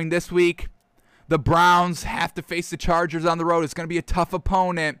great showing this week. The Browns have to face the Chargers on the road. It's going to be a tough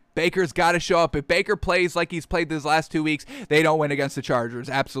opponent. Baker's got to show up. If Baker plays like he's played these last 2 weeks, they don't win against the Chargers.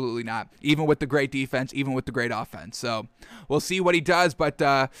 Absolutely not. Even with the great defense, even with the great offense. So we'll see what he does, but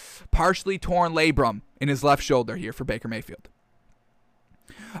partially torn labrum in his left shoulder here for Baker Mayfield.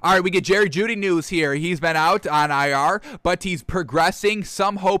 All right, we get Jerry Jeudy news here. He's been out on IR, but he's progressing.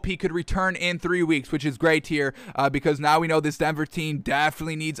 Some hope he could return in 3 weeks, which is great here because now we know this Denver team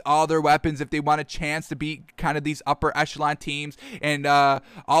definitely needs all their weapons if they want a chance to beat kind of these upper echelon teams. And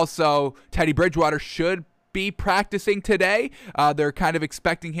also, Teddy Bridgewater should be practicing today. They're kind of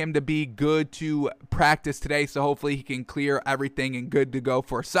expecting him to be good to practice today, so hopefully he can clear everything and good to go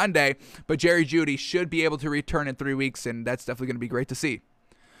for Sunday. But Jerry Jeudy should be able to return in 3 weeks, and that's definitely going to be great to see.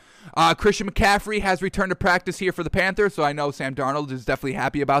 Christian McCaffrey has returned to practice here for the Panthers, so I know Sam Darnold is definitely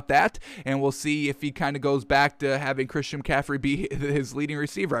happy about that, and we'll see if he kind of goes back to having Christian McCaffrey be his leading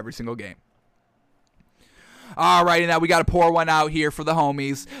receiver every single game. All right, now we got to pour one out here for the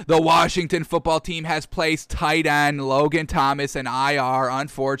homies. The Washington football team has placed tight end Logan Thomas in IR,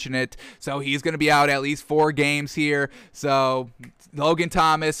 unfortunate. So he's going to be out at least 4 games here. So Logan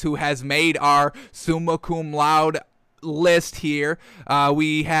Thomas, who has made our summa cum laude list here.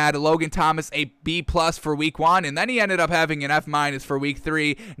 We had Logan Thomas a B+ for week 1, and then he ended up having an F- for week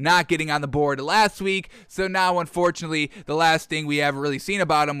 3, not getting on the board last week. So now, unfortunately, the last thing we ever really seen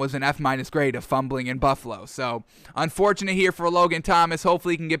about him was an F- grade of fumbling in Buffalo. So unfortunate here for Logan Thomas.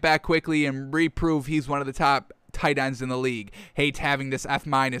 Hopefully he can get back quickly and reprove he's one of the top tight ends in the league. Hates having this F-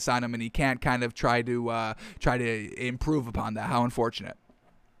 on him, and he can't kind of try to improve upon that. How unfortunate.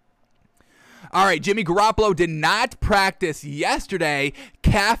 All right, Jimmy Garoppolo did not practice yesterday.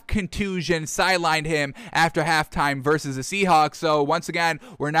 Calf contusion sidelined him after halftime versus the Seahawks. So once again,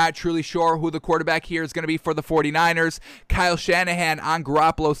 we're not truly sure who the quarterback here is going to be for the 49ers. Kyle Shanahan on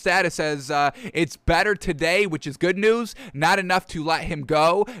Garoppolo's status says it's better today, which is good news. Not enough to let him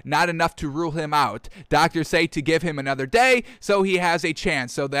go, not enough to rule him out. Doctors say to give him another day so he has a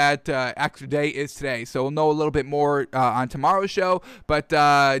chance. So that extra day is today. So we'll know a little bit more on tomorrow's show. But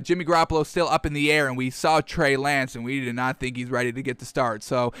Jimmy Garoppolo still up in the air, and we saw Trey Lance, and we did not think he's ready to get the start.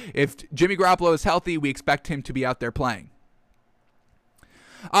 So if Jimmy Garoppolo is healthy, we expect him to be out there playing.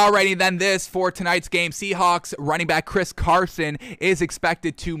 Alrighty, then this for tonight's game. Seahawks running back Chris Carson is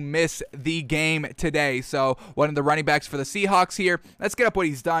expected to miss the game today. So one of the running backs for the Seahawks here. Let's get up what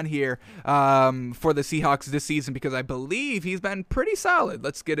he's done here for the Seahawks this season, because I believe he's been pretty solid.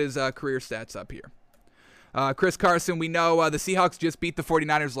 Let's get his career stats up here. Chris Carson, we know the Seahawks just beat the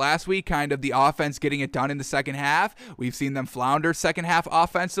 49ers last week, kind of the offense getting it done in the second half. We've seen them flounder second half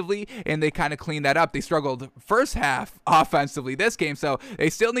offensively, and they kind of cleaned that up. They struggled first half offensively this game, so they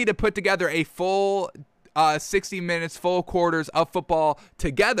still need to put together a full 60 minutes, full quarters of football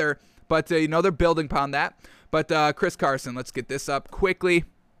together, but they're building upon that. But Chris Carson, let's get this up quickly.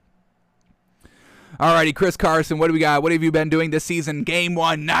 Alrighty, Chris Carson, what do we got? What have you been doing this season? Game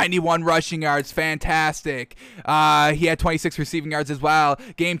 1, 91 rushing yards. Fantastic. He had 26 receiving yards as well.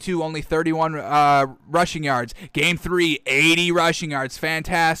 Game 2, only 31 rushing yards. Game 3, 80 rushing yards.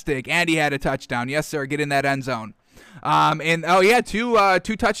 Fantastic. And he had a touchdown. Yes, sir. Get in that end zone.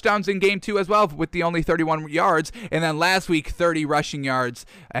 Two touchdowns in game 2 as well, with the only 31 yards, and then last week 30 rushing yards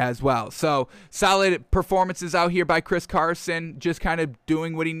as well. So solid performances out here by Chris Carson, just kind of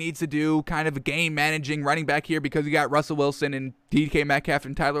doing what he needs to do, kind of a game managing running back here, because you got Russell Wilson and DK Metcalf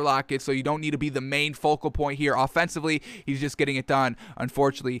and Tyler Lockett, so you don't need to be the main focal point here offensively. He's just getting it done.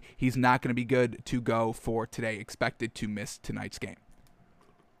 Unfortunately, he's not going to be good to go for today. Expected to miss tonight's game.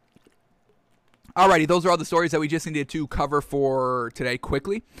 Alrighty, those are all the stories that we just needed to cover for today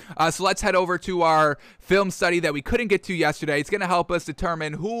quickly. So let's head over to our film study that we couldn't get to yesterday. It's going to help us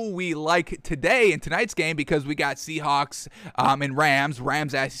determine who we like today in tonight's game, because we got Seahawks and Rams.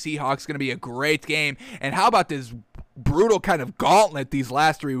 Rams at Seahawks, going to be a great game. And how about this brutal kind of gauntlet these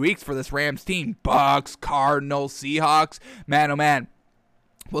last 3 weeks for this Rams team? Bucks, Cardinals, Seahawks. Man, oh man.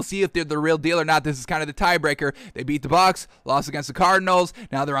 We'll see if they're the real deal or not. This is kind of the tiebreaker. They beat the Bucks, lost against the Cardinals.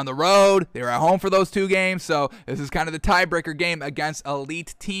 Now they're on the road. They were at home for those 2 games. So this is kind of the tiebreaker game against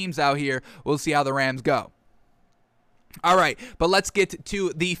elite teams out here. We'll see how the Rams go. All right, but let's get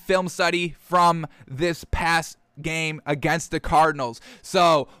to the film study from this past game against the Cardinals.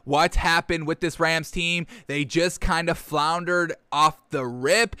 So what happened with this Rams team? They just kind of floundered off the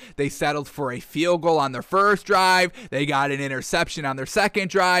rip. They settled for a field goal on their first drive. They got an interception on their second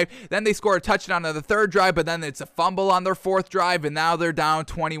drive. Then they scored a touchdown on the third drive, but then it's a fumble on their fourth drive, and now they're down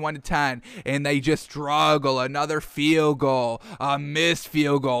 21-10, and they just struggle. Another field goal, a missed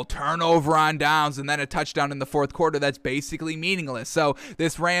field goal, turnover on downs, and then a touchdown in the fourth quarter that's basically meaningless. So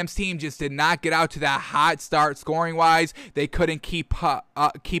this Rams team just did not get out to that hot start scoring-wise. They couldn't keep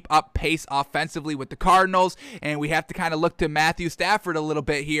up pace offensively with the Cardinals, and we have to kind of look to Matthew Stafford a little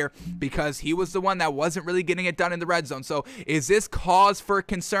bit here, because he was the one that wasn't really getting it done in the red zone. So is this cause for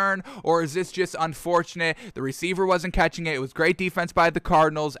concern, or is this just unfortunate? The receiver wasn't catching it. It was great defense by the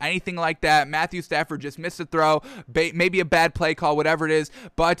Cardinals, anything like that. Matthew Stafford just missed a throw, maybe a bad play call, whatever it is,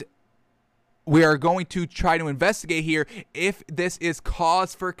 but we are going to try to investigate here if this is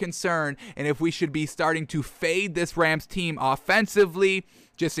cause for concern and if we should be starting to fade this Rams team offensively,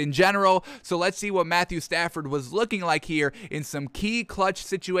 just in general. So let's see what Matthew Stafford was looking like here in some key clutch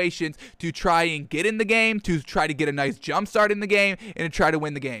situations to try and get in the game, to try to get a nice jump start in the game, and to try to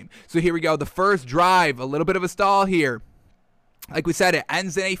win the game. So here we go. The first drive, a little bit of a stall here. Like we said, it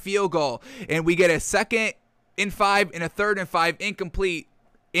ends in a field goal, and we get a 2nd and 5 and a 3rd and 5 incomplete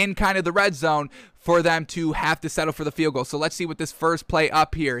in kind of the red zone for them to have to settle for the field goal. So let's see what this first play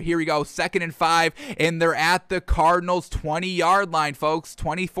up here. Here we go, 2nd and 5, and they're at the Cardinals' 20-yard line, folks,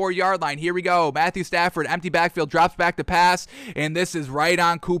 24-yard line. Here we go. Matthew Stafford, empty backfield, drops back to pass, and this is right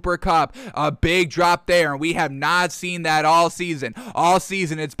on Cooper Kupp. A big drop there, and we have not seen that all season. All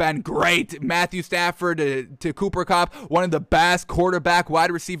season, it's been great. Matthew Stafford to Cooper Kupp, one of the best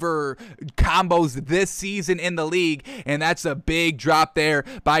quarterback-wide receiver combos this season in the league, and that's a big drop there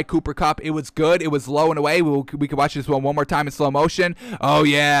by Cooper Kupp. It was good. It was low and away. We could watch this one more time in slow motion. Oh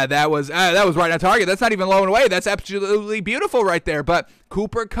yeah, that was right on target. That's not even low and away. That's absolutely beautiful right there. But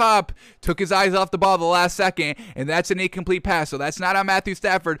Cooper Kupp took his eyes off the ball the last second, and that's an incomplete pass. So that's not on Matthew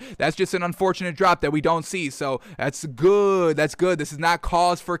Stafford. That's just an unfortunate drop that we don't see. So that's good. That's good. This is not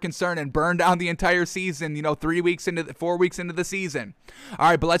cause for concern and burn down the entire season. 4 weeks into the season. All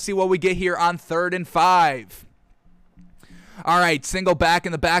right, but let's see what we get here on 3rd and 5. All right, single back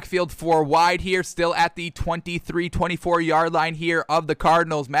in the backfield, 4 wide here, still at the 24-yard line here of the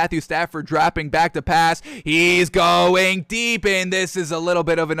Cardinals. Matthew Stafford dropping back to pass. He's going deep, and this is a little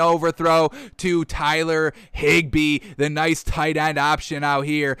bit of an overthrow to Tyler Higbee, the nice tight end option out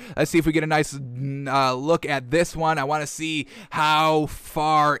here. Let's see if we get a nice look at this one. I want to see how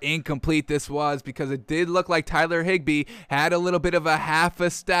far incomplete this was, because it did look like Tyler Higbee had a little bit of a half a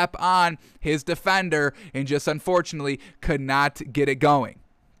step on his defender and just unfortunately could not get it going.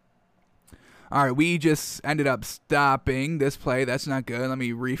 All right, we just ended up stopping this play. That's not good. Let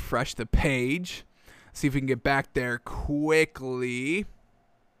me refresh the page. See if we can get back there quickly.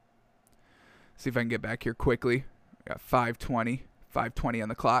 See if I can get back here quickly. We got 5:20 on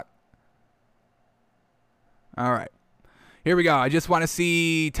the clock. All right, here we go. I just want to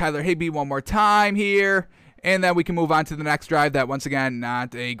see Tyler Higbee one more time here, and then we can move on to the next drive. That, once again,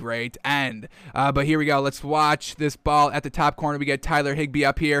 not a great end. But here we go. Let's watch this ball at the top corner. We get Tyler Higbee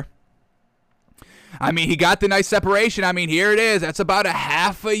up here. I mean, he got the nice separation. I mean, here it is. That's about a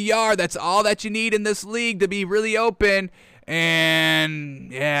half a yard. That's all that you need in this league to be really open.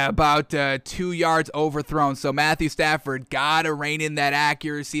 And, yeah, about 2 yards overthrown. So Matthew Stafford got to rein in that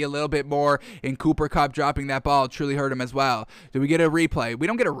accuracy a little bit more. And Cooper Kupp dropping that ball truly hurt him as well. Do we get a replay? We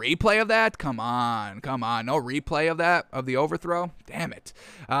don't get a replay of that? Come on. No replay of that, of the overthrow? Damn it.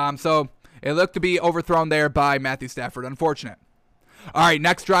 So it looked to be overthrown there by Matthew Stafford. Unfortunate. All right,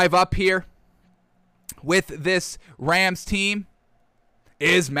 next drive up here with this Rams team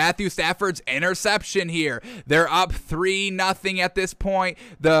is Matthew Stafford's interception here. They're up 3-0 at this point.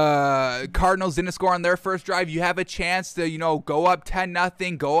 The Cardinals didn't score on their first drive. You have a chance to, go up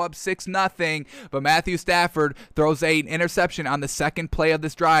 10-0, go up 6-0. But Matthew Stafford throws an interception on the second play of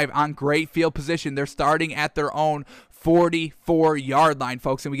this drive on great field position. They're starting at their own 44-yard line,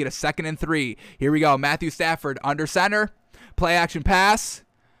 folks, and we get a 2nd and 3. Here we go. Matthew Stafford under center. Play action pass.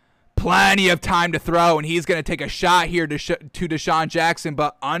 Plenty of time to throw, and he's going to take a shot here to DeSean Jackson,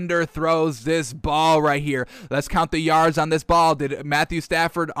 but underthrows this ball right here. Let's count the yards on this ball. Did Matthew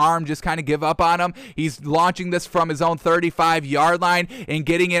Stafford arm just kind of give up on him? He's launching this from his own 35-yard line and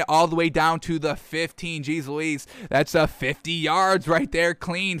getting it all the way down to the 15. Jeez Louise, that's 50 yards right there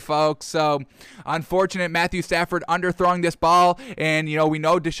clean, folks. So unfortunate, Matthew Stafford underthrowing this ball, and we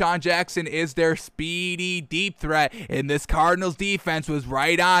know DeSean Jackson is their speedy deep threat, and this Cardinals defense was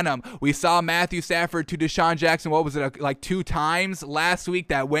right on him. We saw Matthew Stafford to DeSean Jackson, what was it, like 2 times last week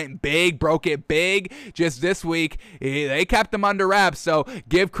that went big, broke it big. Just this week, they kept them under wraps. So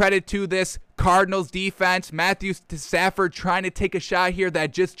give credit to this Cardinals defense. Matthew Stafford trying to take a shot here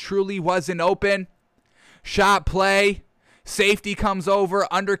that just truly wasn't open. Shot play. Safety comes over,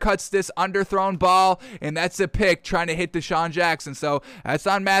 undercuts this underthrown ball, and that's a pick trying to hit DeSean Jackson. So that's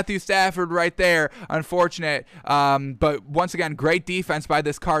on Matthew Stafford right there. Unfortunate. But once again, great defense by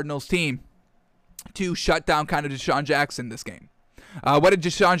this Cardinals team to shut down kind of DeSean Jackson this game. What did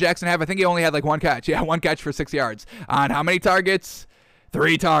DeSean Jackson have? I think he only had like 1 catch. Yeah, 1 catch for 6 yards. On how many targets?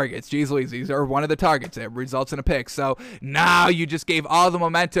 3 targets. Jeez Louise, these are one of the targets. It results in a pick. So now you just gave all the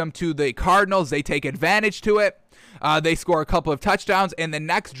momentum to the Cardinals. They take advantage to it. They score a couple of touchdowns, and the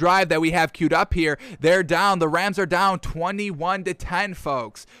next drive that we have queued up here, they're down. The Rams are down 21-10,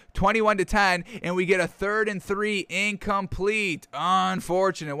 folks. 21-10, and we get a 3rd and 3 incomplete.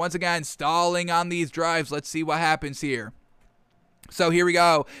 Unfortunate. Once again, stalling on these drives. Let's see what happens here. So here we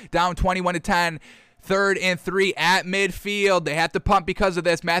go. Down 21-10. 3rd and 3 at midfield. They have to punt because of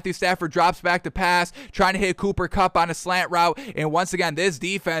this. Matthew Stafford drops back to pass, trying to hit Cooper Kupp on a slant route. And once again, this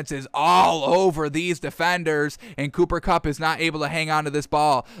defense is all over these defenders, and Cooper Kupp is not able to hang on to this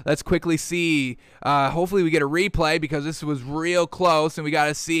ball. Let's quickly see. Hopefully we get a replay because this was real close, and we got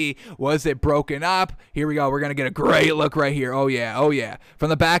to see, was it broken up? Here we go. We're going to get a great look right here. Oh, yeah. Oh, yeah. From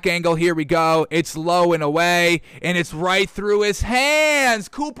the back angle, here we go. It's low and away, and it's right through his hands.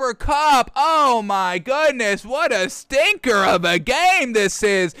 Cooper Kupp. Oh, my goodness, what a stinker of a game this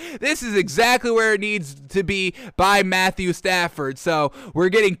is. This is exactly where it needs to be by Matthew Stafford. So we're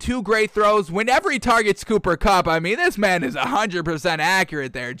getting 2 great throws. Whenever he targets Cooper Kupp, I mean, this man is 100%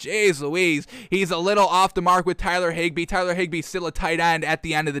 accurate there. Jeez Louise. He's a little off the mark with Tyler Higbee. Tyler Higbee's still a tight end at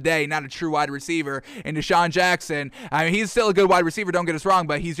the end of the day, not a true wide receiver. And Deshaun Jackson, I mean, he's still a good wide receiver, don't get us wrong,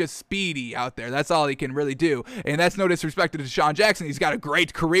 but he's just speedy out there. That's all he can really do. And that's no disrespect to Deshaun Jackson. He's got a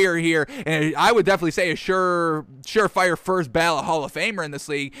great career here, and I would definitely say a surefire first ballot Hall of Famer in this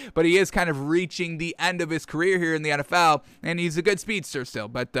league, but he is kind of reaching the end of his career here in the NFL, and he's a good speedster still.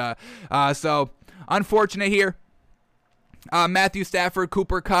 But so unfortunate here. Matthew Stafford,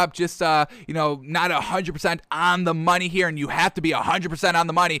 Cooper Kupp, just, not 100% on the money here, and you have to be 100% on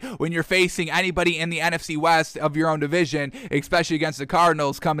the money when you're facing anybody in the NFC West of your own division, especially against the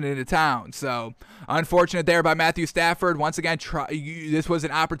Cardinals coming into town. So, unfortunate there by Matthew Stafford. Once again, this was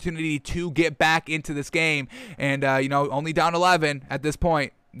an opportunity to get back into this game, and, only down 11 at this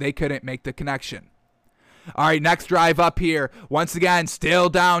point, they couldn't make the connection. All right, next drive up here. Once again, still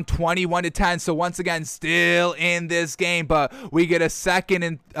down 21-10. So once again, still in this game, but we get a second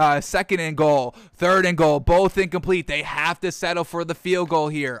and goal, 3rd and goal, both incomplete. They have to settle for the field goal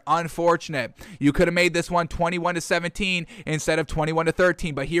here. Unfortunate. You could have made this one 21-17 instead of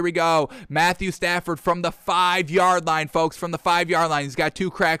 21-13. But here we go. Matthew Stafford from the 5-yard line, folks. From the 5-yard line, he's got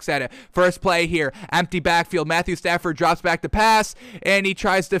 2 cracks at it. First play here, empty backfield. Matthew Stafford drops back to pass, and he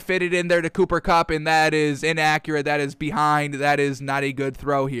tries to fit it in there to Cooper Kupp, and that is inaccurate. That is behind. That is not a good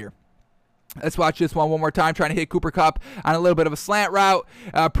throw here. Let's watch this one more time, trying to hit Cooper Kupp on a little bit of a slant route.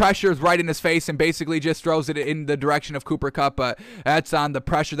 Pressure is right in his face and basically just throws it in the direction of Cooper Kupp, but that's on the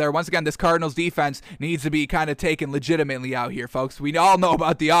pressure there. Once again, this Cardinals defense needs to be kind of taken legitimately out here, folks. We all know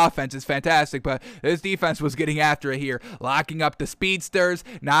about the offense. It's fantastic, but this defense was getting after it here, locking up the speedsters,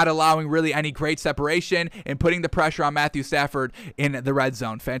 not allowing really any great separation, and putting the pressure on Matthew Stafford in the red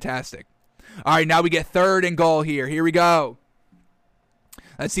zone. Fantastic. All right, now we get 3rd and goal here. Here we go.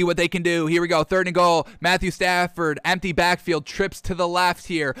 Let's see what they can do. Here we go. 3rd and goal. Matthew Stafford, empty backfield, trips to the left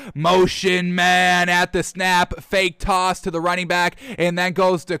here. Motion man at the snap. Fake toss to the running back, and then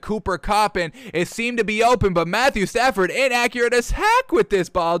goes to Cooper Kupp, and it seemed to be open, but Matthew Stafford inaccurate as heck with this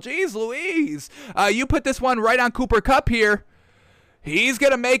ball. Jeez Louise. You put this one right on Cooper Kupp here. He's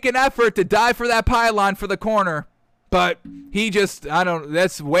going to make an effort to dive for that pylon for the corner. But he just,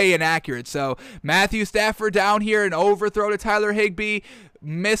 that's way inaccurate. So Matthew Stafford down here, an overthrow to Tyler Higbee.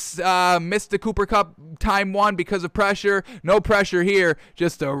 Missed the Cooper Kupp time 1 because of pressure. No pressure here.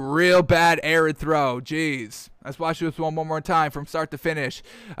 Just a real bad errant throw. Jeez. Let's watch this one more time from start to finish.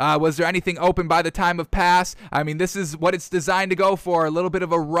 Was there anything open by the time of pass? I mean, this is what it's designed to go for. A little bit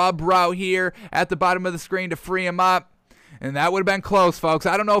of a rub route here at the bottom of the screen to free him up. And that would have been close, folks.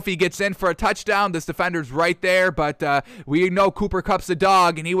 I don't know if he gets in for a touchdown. This defender's right there, but we know Cooper Kupp's a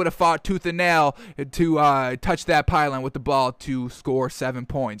dog, and he would have fought tooth and nail to touch that pylon with the ball to score 7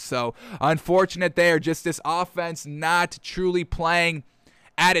 points. So unfortunate there. Just this offense not truly playing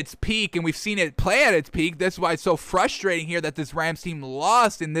at its peak, and we've seen it play at its peak. That's why it's so frustrating here that this Rams team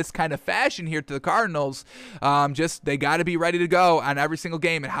lost in this kind of fashion here to the Cardinals. They got to be ready to go on every single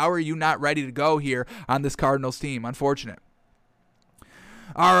game, and how are you not ready to go here on this Cardinals team? Unfortunate.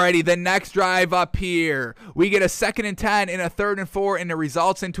 Alrighty, the next drive up here. We get a 2nd and 10 and a 3rd and 4, and it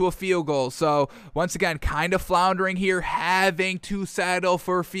results into a field goal. So, once again, kind of floundering here, having to settle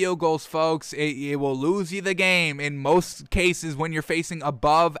for field goals, folks. It will lose you the game in most cases when you're facing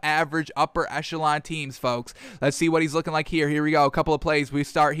above average upper echelon teams, folks. Let's see what he's looking like here. Here we go. A couple of plays. We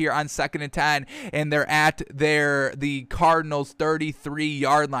start here on 2nd and 10, and they're at the Cardinals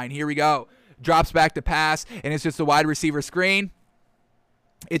 33-yard line. Here we go. Drops back to pass, and it's just a wide receiver screen.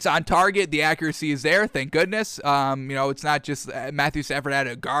 It's on target. The accuracy is there. Thank goodness. It's not just Matthew Stafford had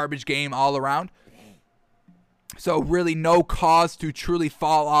a garbage game all around. So really no cause to truly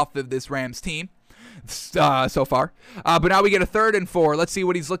fall off of this Rams team so far. But now we get a 3rd and 4. Let's see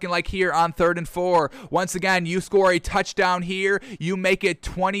what he's looking like here on 3rd and 4. Once again, you score a touchdown here. You make it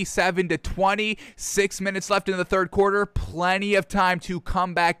 27-20. 6 minutes left in the 3rd quarter. Plenty of time to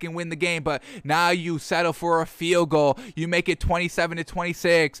come back and win the game. But now you settle for a field goal. You make it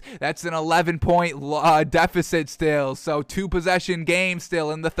 27-26. That's an 11-point deficit still. So 2-possession game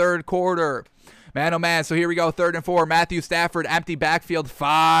still in the 3rd quarter. Man, oh man, so here we go, 3rd and 4. Matthew Stafford, empty backfield,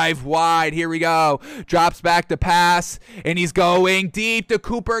 5 wide. Here we go. Drops back to pass, and he's going deep to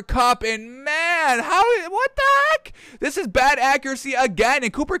Cooper Kupp. And man, what the heck? This is bad accuracy again,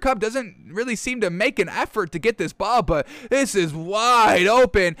 and Cooper Kupp doesn't really seem to make an effort to get this ball, but this is wide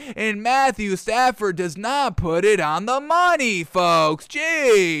open, and Matthew Stafford does not put it on the money, folks.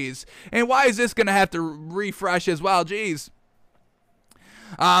 Jeez. And why is this going to have to refresh as well? Jeez.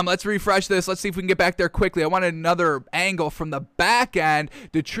 Let's refresh this. Let's see if we can get back there quickly. I wanted another angle from the back end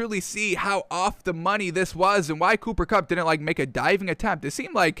to truly see how off the money this was and why Cooper Kupp didn't make a diving attempt. It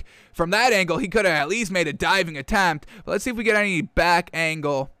seemed like from that angle he could have at least made a diving attempt. But let's see if we get any back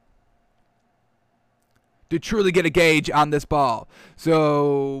angle to truly get a gauge on this ball.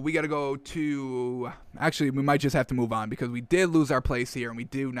 So we got to go to, actually we might just have to move on because we did lose our place here and we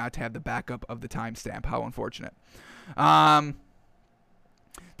do not have the backup of the timestamp. How unfortunate.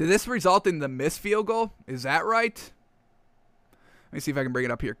 Did this result in the missed field goal? Is that right? Let me see if I can bring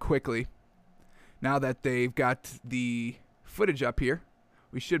it up here quickly. Now that they've got the footage up here,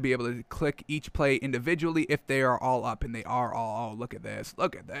 we should be able to click each play individually if they are all up, and they are all. Oh, look at this.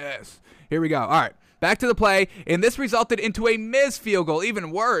 Look at this. Here we go. All right. Back to the play, and this resulted into a missed field goal.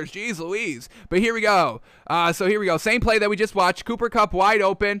 Even worse. Jeez Louise. But here we go. So here we go. Same play that we just watched. Cooper Kupp wide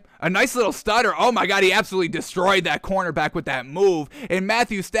open. A nice little stutter. Oh, my God. He absolutely destroyed that cornerback with that move. And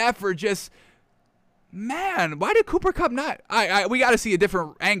Matthew Stafford just... Man, why did Cooper Kupp not... we got to see a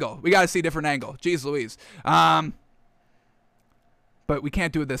different angle. We got to see a different angle. Jeez Louise. But we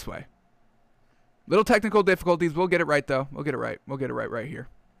can't do it this way. Little technical difficulties. We'll get it right, though. We'll get it right. We'll get it right here.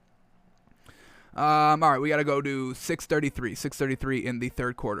 All right, we got to go to 6:33. 6:33 in the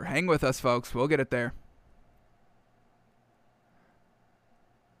 3rd quarter. Hang with us, folks. We'll get it there.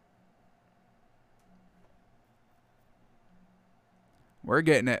 We're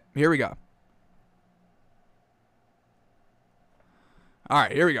getting it. Here we go. All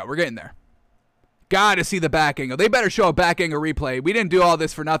right, here we go. We're getting there. Got to see the back angle. They better show a back angle replay. We didn't do all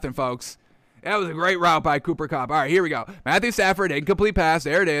this for nothing, folks. That was a great route by Cooper Kupp. All right, here we go. Matthew Stafford, incomplete pass.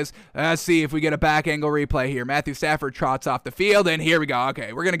 There it is. Let's see if we get a back angle replay here. Matthew Stafford trots off the field, and here we go.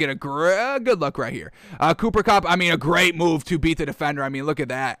 Okay, we're going to get a good look right here. Cooper Kupp, a great move to beat the defender. Look at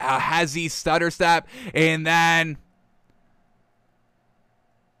that. Has he stutter step, and then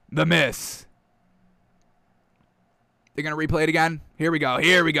the miss. They're going to replay it again. Here we go.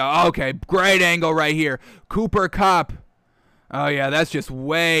 Here we go. Okay, great angle right here. Cooper Kupp. Oh, yeah, that's just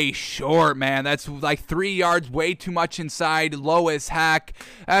way short, man. That's like 3 yards, way too much inside. Low as heck.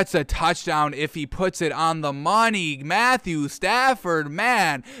 That's a touchdown if he puts it on the money. Matthew Stafford,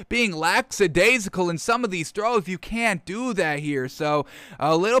 man, being lackadaisical in some of these throws. You can't do that here. So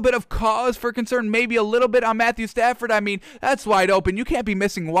a little bit of cause for concern, maybe a little bit on Matthew Stafford. That's wide open. You can't be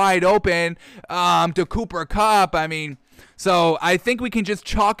missing wide open to Cooper Kupp. So I think we can just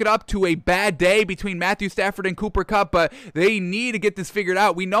chalk it up to a bad day between Matthew Stafford and Cooper Kupp, but they need to get this figured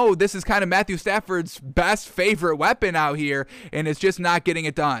out. We know this is kind of Matthew Stafford's best favorite weapon out here, and it's just not getting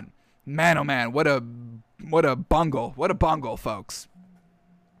it done. Man, oh man, what a bungle. What a bungle, folks.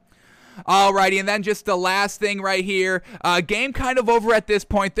 Alrighty, and then just the last thing right here. Game kind of over at this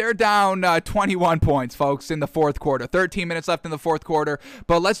point. They're down 21 points, folks, in the 4th quarter. 13 minutes left in the 4th quarter.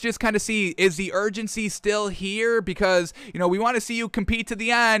 But let's just kind of see, is the urgency still here? Because, we want to see you compete to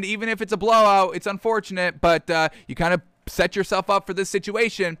the end, even if it's a blowout. It's unfortunate, but you kind of set yourself up for this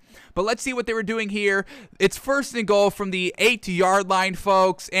situation. But let's see what they were doing here. It's 1st and goal from the 8-yard line,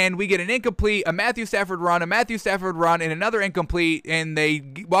 folks, and we get an incomplete, a Matthew Stafford run, and another incomplete, and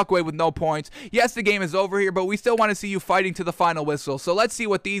they walk away with no points. Yes, the game is over here, but we still want to see you fighting to the final whistle. So let's see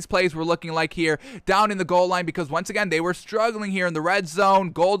what these plays were looking like here down in the goal line, because once again, they were struggling here in the red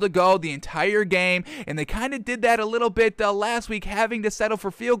zone, goal to go the entire game, and they kind of did that a little bit last week, having to settle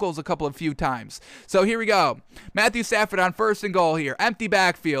for field goals a few times. So here we go. Matthew Stafford on 1st and goal here. Empty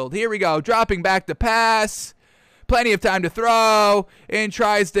backfield. Here we go. Dropping back to pass. Plenty of time to throw. And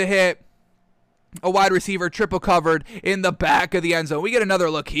tries to hit a wide receiver triple covered in the back of the end zone. We get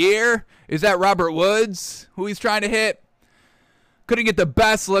another look here. Is that Robert Woods who he's trying to hit? Couldn't get the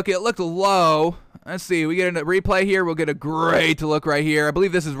best look. It looked low. Let's see. We get a replay here. We'll get a great look right here. I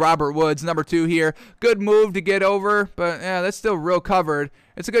believe this is Robert Woods, number 2 here. Good move to get over, but yeah, that's still real covered.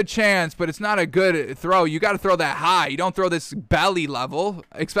 It's a good chance, but it's not a good throw. You got to throw that high. You don't throw this belly level,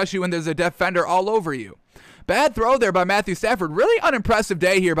 especially when there's a defender all over you. Bad throw there by Matthew Stafford. Really unimpressive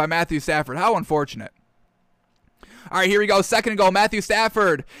day here by Matthew Stafford. How unfortunate. All right, here we go. Second and goal. Matthew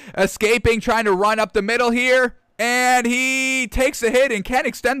Stafford escaping, trying to run up the middle here. And he takes a hit and can't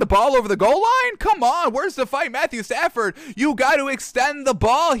extend the ball over the goal line? Come on, where's the fight? Matthew Stafford, you got to extend the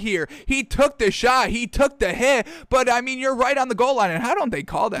ball here. He took the shot. He took the hit. But, I mean, you're right on the goal line. And how don't they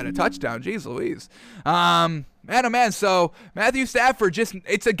call that a touchdown? Jeez Louise. Man, oh, man. So, Matthew Stafford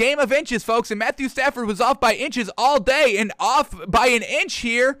it's a game of inches, folks. And Matthew Stafford was off by inches all day and off by an inch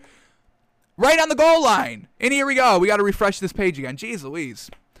here right on the goal line. And here we go. We got to refresh this page again. Jeez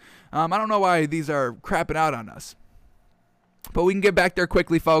Louise. I don't know why these are crapping out on us. But we can get back there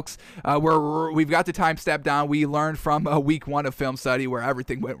quickly, folks. We've got the time step down. We learned from week 1 of film study where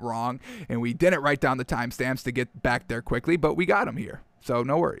everything went wrong, and we didn't write down the timestamps to get back there quickly, but we got them here, so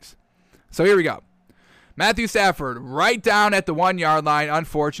no worries. So here we go. Matthew Stafford right down at the 1-yard line.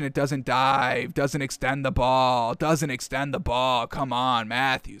 Unfortunate, doesn't dive, doesn't extend the ball, Come on,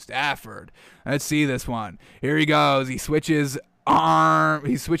 Matthew Stafford. Let's see this one. Here he goes. He switches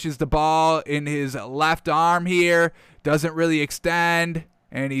the ball in his left arm here, doesn't really extend,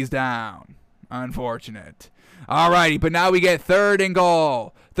 and he's down. Unfortunate. Alrighty, but now we get third and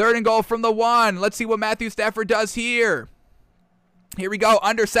goal from the 1. Let's see what Matthew Stafford does here. Here we go,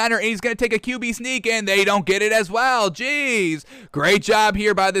 under center, and he's going to take a QB sneak, and they don't get it as well. Jeez. Great job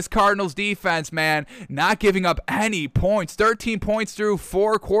here by this Cardinals defense, man. Not giving up any points. 13 points through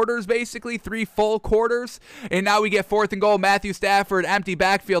 4 quarters, basically. 3 full quarters. And now we get 4th and goal. Matthew Stafford, empty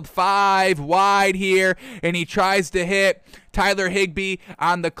backfield, 5 wide here, and he tries to hit Tyler Higbee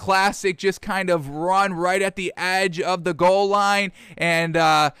on the classic just kind of run right at the edge of the goal line. And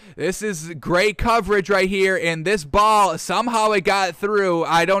this is great coverage right here. And this ball, somehow it got through.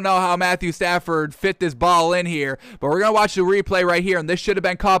 I don't know how Matthew Stafford fit this ball in here, but we're going to watch the replay right here. And this should have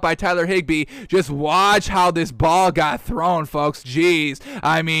been caught by Tyler Higbee. Just watch how this ball got thrown, folks. Jeez.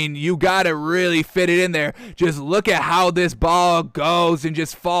 I mean, you got to really fit it in there. Just look at how this ball goes and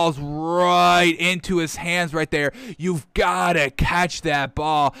just falls right into his hands right there. You've got to catch that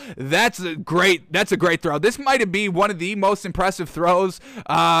ball. That's a great throw. This might be one of the most impressive throws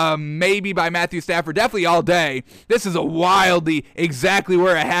maybe by Matthew Stafford, definitely all day. This is a wildly exactly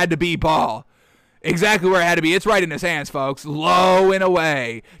where it had to be ball. Exactly where it had to be. It's right in his hands, folks. Low and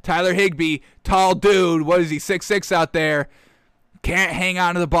away. Tyler Higbee, tall dude. What is he, 6'6" out there? Can't hang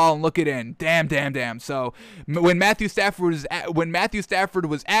on to the ball and look it in. Damn. So when Matthew Stafford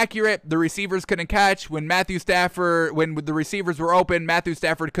was accurate, the receivers couldn't catch. When the receivers were open, Matthew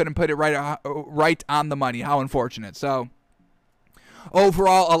Stafford couldn't put it right on the money. How unfortunate. So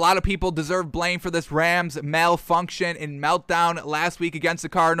overall, a lot of people deserve blame for this Rams malfunction and meltdown last week against the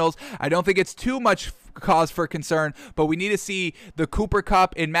Cardinals. I don't think it's too much cause for concern, but we need to see the Cooper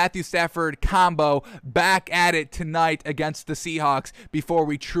Kupp and Matthew Stafford combo back at it tonight against the Seahawks before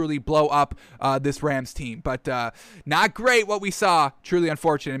we truly blow up this Rams team. But not great what we saw. Truly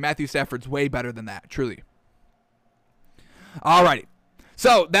unfortunate. And Matthew Stafford's way better than that. Truly. Alrighty.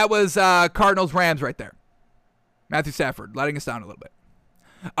 So that was Cardinals-Rams right there. Matthew Stafford letting us down a little bit.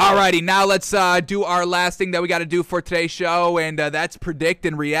 Alrighty, now let's do our last thing that we got to do for today's show, and that's predict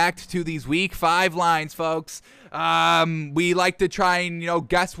and react to these Week 5 lines, folks. We like to try and,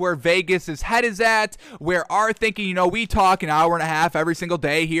 guess where Vegas' head is at, where our thinking, we talk an hour and a half every single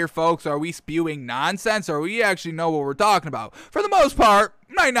day here, folks. Are we spewing nonsense, or we actually know what we're talking about? For the most part,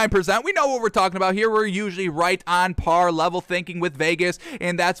 99%, we know what we're talking about here. We're usually right on par level thinking with Vegas,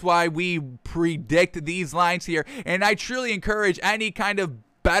 and that's why we predict these lines here. And I truly encourage any kind of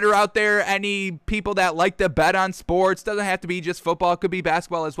better out there, any people that like to bet on sports, doesn't have to be just football, it could be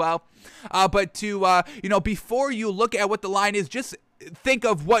basketball as well, but to before you look at what the line is, just think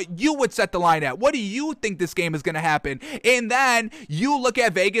of what you would set the line at. What do you think this game is going to happen? And then you look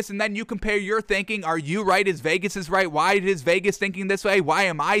at Vegas and then you compare your thinking. Are you right? Is Vegas is right? Why is Vegas thinking this way? Why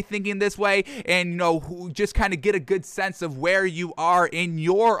am I thinking this way? And, just kind of get a good sense of where you are in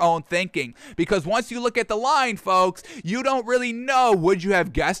your own thinking. Because once you look at the line, folks, you don't really know. Would you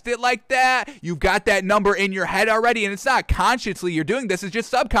have guessed it like that? You've got that number in your head already, and it's not consciously you're doing this. It's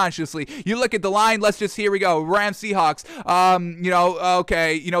just subconsciously. You look at the line. Here we go. Rams, Seahawks.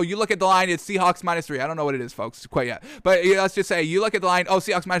 okay, you look at the line, it's Seahawks -3. I don't know what it is, folks, quite yet. But let's just say you look at the line,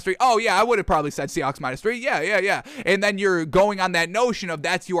 Seahawks -3. Oh, yeah, I would have probably said Seahawks -3. Yeah. And then you're going on that notion of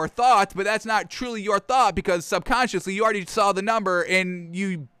that's your thought, but that's not truly your thought because subconsciously you already saw the number and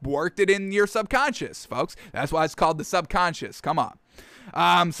you worked it in your subconscious, folks. That's why it's called the subconscious. Come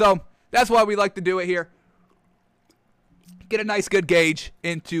on. So that's why we like to do it here. Get a nice good gauge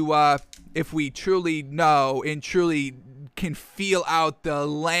into if we truly know and truly can feel out the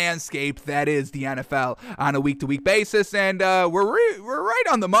landscape that is the NFL on a week-to-week basis, and we're right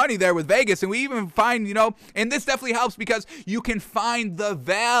on the money there with Vegas, and we even find, and this definitely helps because you can find the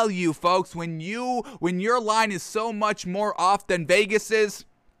value, folks, when your line is so much more off than Vegas is.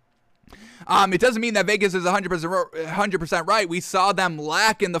 It doesn't mean that Vegas is 100% right. We saw them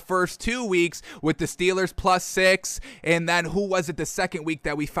lack in the first 2 weeks with the Steelers +6, and then who was it the second week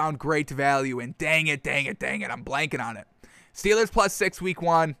that we found great value in? Dang it, I'm blanking on it. Steelers +6 week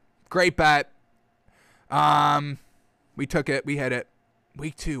 1, great bet. We took it, we hit it.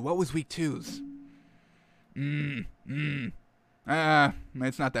 Week 2, what was week 2's?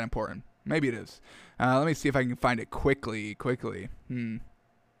 It's not that important. Maybe it is. Let me see if I can find it quickly.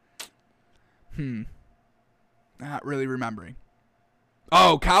 Not really remembering.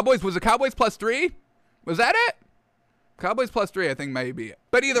 Oh, Cowboys. Was it Cowboys +3? Was that it? Cowboys +3, I think, may be it.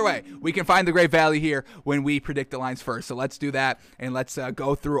 But either way, we can find the great value here when we predict the lines first. So let's do that, and let's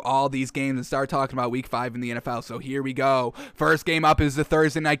go through all these games and start talking about Week 5 in the NFL. So here we go. First game up is the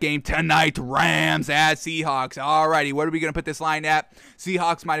Thursday night game tonight. Rams at Seahawks. Alrighty, what are we going to put this line at?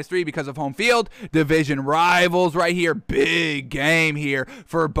 Seahawks -3 because of home field. Division rivals right here. Big game here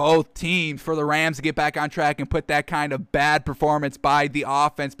for both teams. For the Rams to get back on track and put that kind of bad performance by the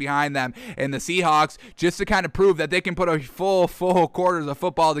offense behind them. And the Seahawks just to kind of prove that they can put a full quarters of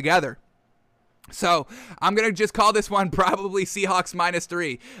football together. So I'm going to just call this one probably Seahawks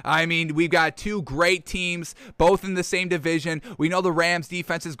 -3. I mean, we've got two great teams, both in the same division. We know the Rams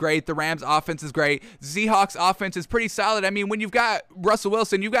defense is great. The Rams offense is great. The Seahawks offense is pretty solid. I mean, when you've got Russell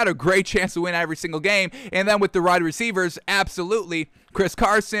Wilson, you've got a great chance to win every single game. And then with the wide receivers, absolutely. Chris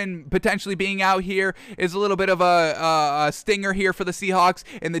Carson potentially being out here is a little bit of a stinger here for the Seahawks,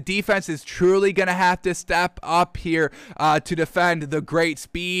 and the defense is truly going to have to step up here to defend the great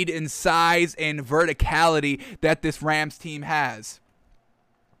speed and size and verticality that this Rams team has.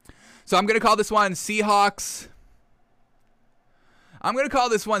 So I'm going to call this one Seahawks. I'm going to call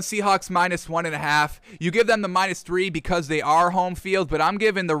this one Seahawks -1.5. You give them the -3 because they are home field, but I'm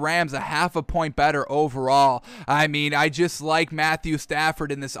giving the Rams a half a point better overall. I mean, I just like Matthew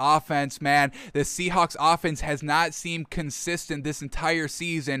Stafford in this offense, man. The Seahawks offense has not seemed consistent this entire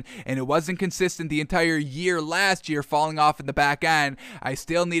season, and it wasn't consistent the entire year last year, falling off in the back end. I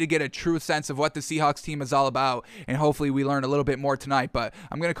still need to get a true sense of what the Seahawks team is all about, and hopefully we learn a little bit more tonight, but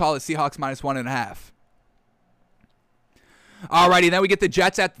I'm going to call it Seahawks -1.5. Alrighty, then we get the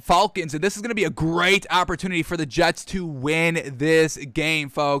Jets at the Falcons, and this is going to be a great opportunity for the Jets to win this game,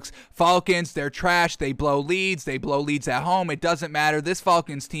 folks. Falcons, they're trash. They blow leads. They blow leads at home. It doesn't matter. This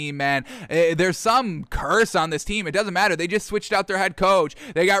Falcons team, man, there's some curse on this team. It doesn't matter. They just switched out their head coach.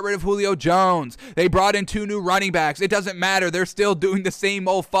 They got rid of Julio Jones. They brought in 2 new running backs. It doesn't matter. They're still doing the same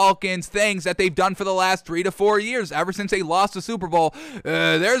old Falcons things that they've done for the last 3 to 4 years, ever since they lost the Super Bowl.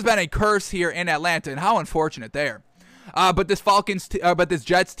 There's been a curse here in Atlanta, and how unfortunate there. But this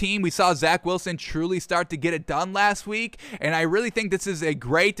Jets team, we saw Zach Wilson truly start to get it done last week, and I really think this is a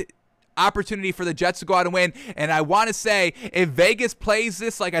great opportunity for the Jets to go out and win. And I want to say, if Vegas plays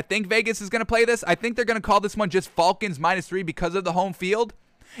this like I think Vegas is going to play this, I think they're going to call this one just Falcons -3 because of the home field.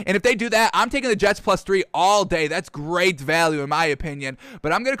 And if they do that, I'm taking the Jets +3 all day. That's great value in my opinion.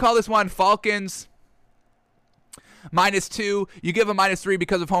 But I'm going to call this one Falcons -2. You give a -3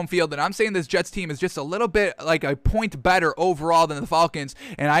 because of home field, and I'm saying this Jets team is just a little bit like a point better overall than the Falcons.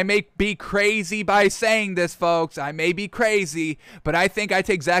 And I may be crazy by saying this, folks. I may be crazy, but I think I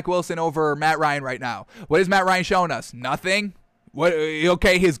take Zach Wilson over Matt Ryan right now. What is Matt Ryan showing us? Nothing. What?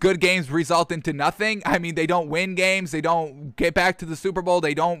 Okay, his good games result into nothing. I mean, they don't win games. They don't get back to the Super Bowl.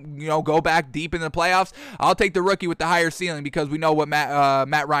 They don't, go back deep in the playoffs. I'll take the rookie with the higher ceiling because we know what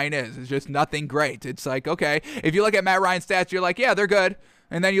Matt Ryan is. It's just nothing great. It's like, okay, if you look at Matt Ryan's stats, you're like, yeah, they're good.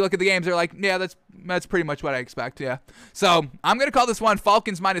 And then you look at the games, they're like, yeah, that's That's pretty much what I expect. Yeah. So I'm gonna call this one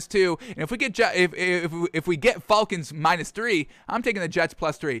Falcons -2, and if we get if we get Falcons -3, I'm taking the Jets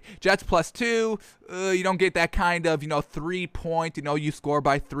 +3. Jets +2. You don't get that kind of 3-point. You score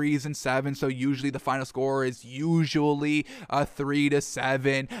by 3s and 7s, so usually the final score is usually a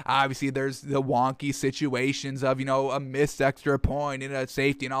 3-7. Obviously, there's the wonky situations of a missed extra point and a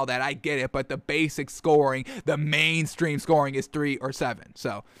safety and all that. I get it, but the basic scoring, the mainstream scoring is 3 or 7.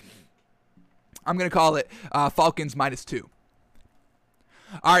 So I'm gonna call it Falcons -2.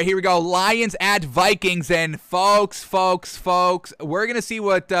 All right, here we go. Lions at Vikings. And folks, we're going to see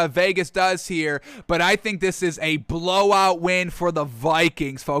what Vegas does here. But I think this is a blowout win for the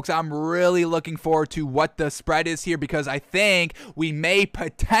Vikings, folks. I'm really looking forward to what the spread is here because I think we may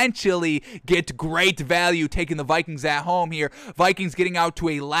potentially get great value taking the Vikings at home here. Vikings getting out to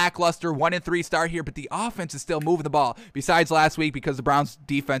a lackluster 1-3 start here, but the offense is still moving the ball. Besides last week, because the Browns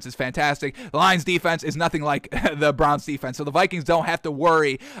defense is fantastic, the Lions defense is nothing like the Browns defense. So the Vikings don't have to worry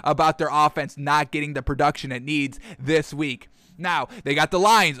about their offense not getting the production it needs this week. Now, they got the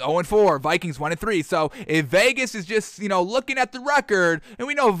Lions 0-4, Vikings 1-3. So if Vegas is just, looking at the record, and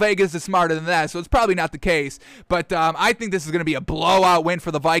we know Vegas is smarter than that, so it's probably not the case. But I think this is going to be a blowout win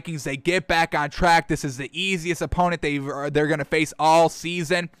for the Vikings. They get back on track. This is the easiest opponent they're going to face all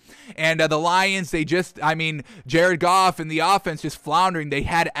season. And the Lions, Jared Goff and the offense just floundering. They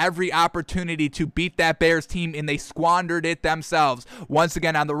had every opportunity to beat that Bears team, and they squandered it themselves. Once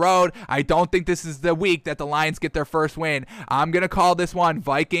again on the road, I don't think this is the week that the Lions get their first win. I'm going to call this one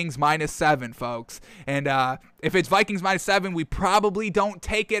Vikings -7, folks. And if it's Vikings -7, we probably don't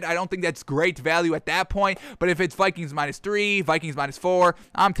take it. I don't think that's great value at that point. But if it's Vikings -3, Vikings -4,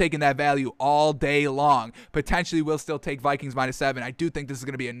 I'm taking that value all day long. Potentially, we'll still take Vikings -7. I do think this is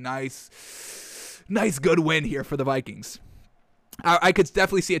going to be a nice good win here for the Vikings. I could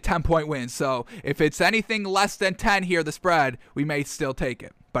definitely see a 10-point win. So if it's anything less than 10 here, the spread, we may still take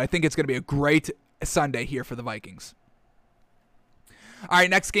it. But I think it's going to be a great Sunday here for the Vikings. All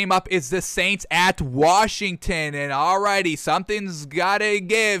right, next game up is the Saints at Washington, and alrighty, something's gotta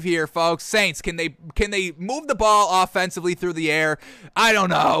give here, folks. Saints, can they move the ball offensively through the air? I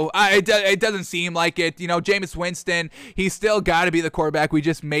don't know. It doesn't seem like it. Jameis Winston, he's still got to be the quarterback. We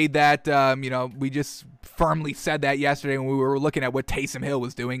just made that. We just firmly said that yesterday when we were looking at what Taysom Hill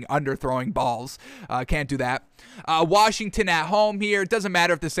was doing, underthrowing balls. Can't do that. Washington at home here. It doesn't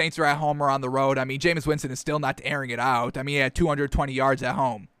matter if the Saints are at home or on the road. Jameis Winston is still not airing it out. He had 220 yards at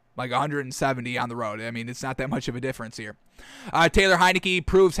home, like 170 on the road. It's not that much of a difference here. Taylor Heineke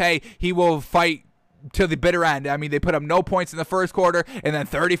proves, hey, he will fight to the bitter end. They put up no points in the first quarter and then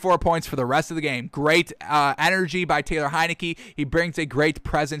 34 points for the rest of the game. Great energy by Taylor Heineke. He brings a great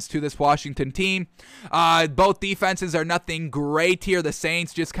presence to this Washington team. Both defenses are nothing great here. The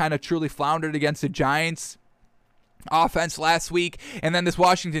Saints just kind of truly floundered against the Giants offense last week, and then this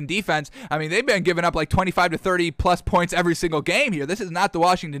Washington defense, they've been giving up like 25 to 30 plus points every single game here. This is not the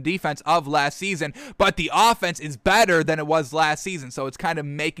Washington defense of last season, but the offense is better than it was last season, so it's kind of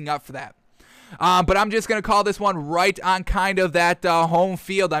making up for that. But I'm just going to call this one right on kind of that home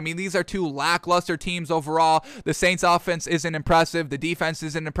field. These are two lackluster teams overall. The Saints offense isn't impressive. The defense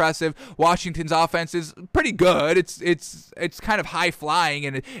isn't impressive. Washington's offense is pretty good. It's kind of high flying,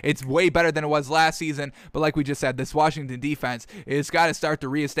 and it's way better than it was last season. But like we just said, this Washington defense is got to start to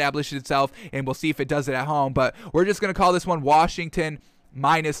reestablish itself, and we'll see if it does it at home. But we're just going to call this one Washington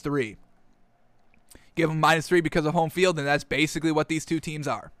 -3. Give them -3 because of home field, and that's basically what these two teams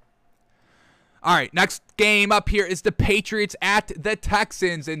are. All right, next game up here is the Patriots at the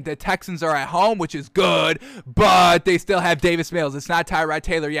Texans, and the Texans are at home, which is good, but they still have Davis Mills. It's not Tyrod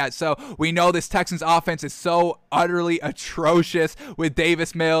Taylor yet, so we know this Texans offense is so utterly atrocious with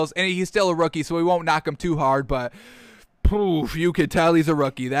Davis Mills, and he's still a rookie, so we won't knock him too hard, but poof, you could tell he's a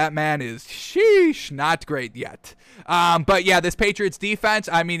rookie. That man is, sheesh, not great yet. But yeah, this Patriots defense,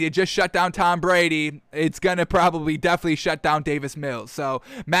 it just shut down Tom Brady. It's going to probably definitely shut down Davis Mills. So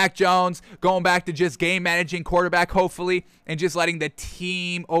Mac Jones going back to just game managing quarterback, hopefully, and just letting the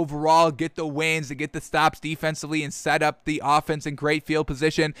team overall get the wins and get the stops defensively and set up the offense in great field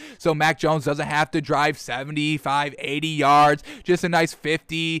position. So Mac Jones doesn't have to drive 75, 80 yards. Just a nice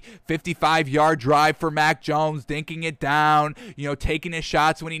 50, 55-yard drive for Mac Jones, dinking it down, taking his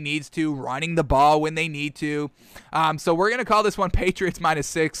shots when he needs to, running the ball when they need to. So we're going to call this one Patriots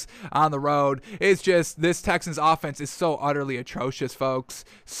 -6 on the road. It's just this Texans offense is so utterly atrocious, folks.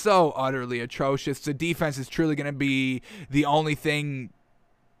 So utterly atrocious. The defense is truly going to be the only thing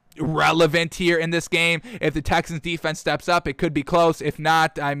relevant here in this game. If the Texans defense steps up, it could be close. If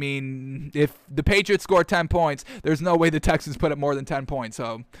not, I mean, if the Patriots score 10 points, there's no way the Texans put up more than 10 points.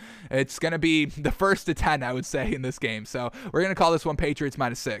 So it's going to be the first to 10, I would say, in this game. So we're going to call this one Patriots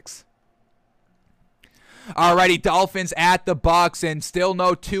 -6. Alrighty, Dolphins at the Bucks, and still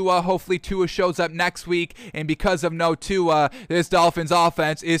no Tua. Hopefully Tua shows up next week, and because of no Tua, this Dolphins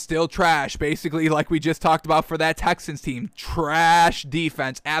offense is still trash. Basically, like we just talked about for that Texans team, trash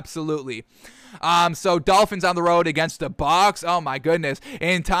defense, absolutely. So Dolphins on the road against the Bucks. Oh my goodness,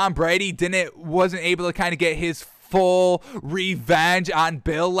 and Tom Brady wasn't able to kind of get his full revenge on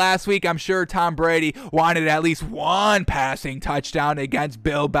Bill last week. I'm sure Tom Brady wanted at least one passing touchdown against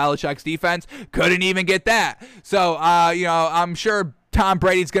Bill Belichick's defense. Couldn't even get that. So, I'm sure Tom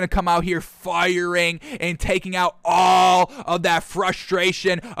Brady's going to come out here firing and taking out all of that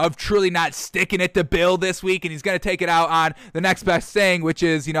frustration of truly not sticking it to Bill this week. And he's going to take it out on the next best thing, which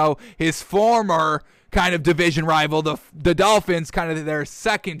is, his former kind of division rival, the Dolphins, kind of their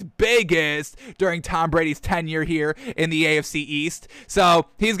second biggest during Tom Brady's tenure here in the AFC East. So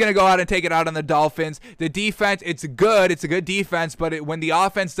he's going to go out and take it out on the Dolphins. The defense, it's good. It's a good defense, but when the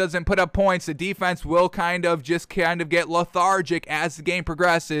offense doesn't put up points, the defense will kind of get lethargic as the game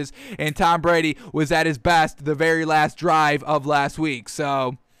progresses, and Tom Brady was at his best the very last drive of last week.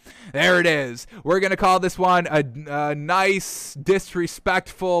 So there it is. We're going to call this one a nice,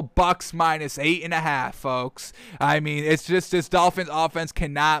 disrespectful Bucks -8.5, folks. I mean, it's just this Dolphins offense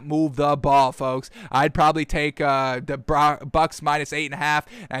cannot move the ball, folks. I'd probably take the Bucks -8.5,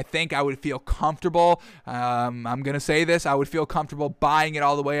 and I think I would feel comfortable. I'm going to say this. I would feel comfortable buying it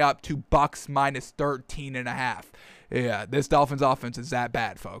all the way up to Bucks -13.5. Yeah, this Dolphins offense is that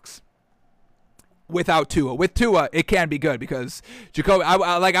bad, folks. Without Tua. With Tua, it can be good because Jacoby,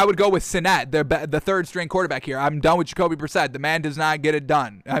 I would go with Sinnett, the third string quarterback here. I'm done with Jacoby Brissett. The man does not get it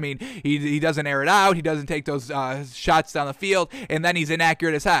done. I mean, he doesn't air it out. He doesn't take those shots down the field, and then he's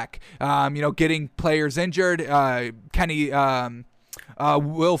inaccurate as heck. Getting players injured.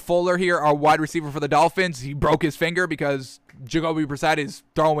 Will Fuller here, our wide receiver for the Dolphins, he broke his finger because Jacoby Brissett is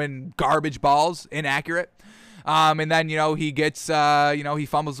throwing garbage balls, inaccurate. And then, he gets, he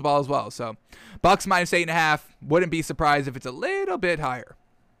fumbles the ball as well. So Bucks -8.5. Wouldn't be surprised if it's a little bit higher.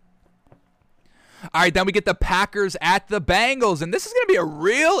 All right, then we get the Packers at the Bengals, and this is going to be a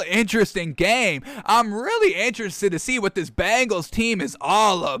real interesting game. I'm really interested to see what this Bengals team is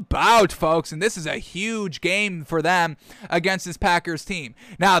all about, folks, and this is a huge game for them against this Packers team.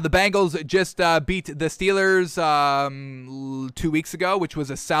 Now, the Bengals just beat the Steelers 2 weeks ago, which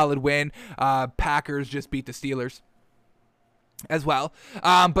was a solid win. Packers just beat the Steelers as well.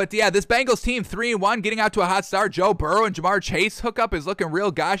 But yeah, this Bengals team 3-1, getting out to a hot start. Joe Burrow and Jamar Chase hookup is looking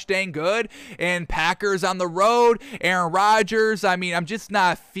real gosh dang good. And Packers on the road, Aaron Rodgers. I mean, I'm just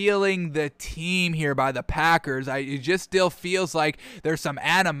not feeling the team here by the Packers. It just still feels like there's some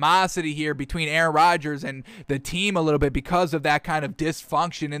animosity here between Aaron Rodgers and the team a little bit because of that kind of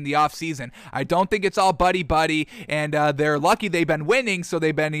dysfunction in the offseason. I don't think it's all buddy-buddy, and they're lucky they've been winning, so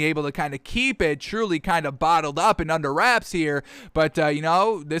they've been able to kind of keep it truly kind of bottled up and under wraps here. But,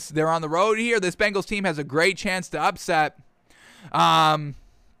 they're on the road here. This Bengals team has a great chance to upset.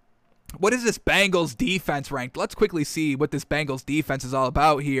 What is this Bengals defense ranked? Let's quickly see what this Bengals defense is all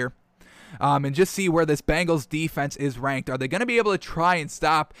about here. And just see where this Bengals defense is ranked. Are they going to be able to try and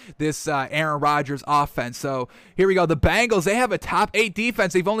stop this Aaron Rodgers offense? So here we go. The Bengals, they have a top 8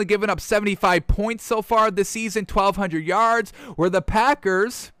 defense. They've only given up 75 points so far this season, 1,200 yards. Where the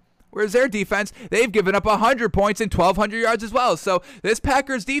Packers, where's their defense? They've given up 100 points and 1,200 yards as well. So this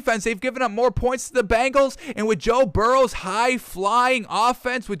Packers defense, they've given up more points to the Bengals. And with Joe Burrow's high-flying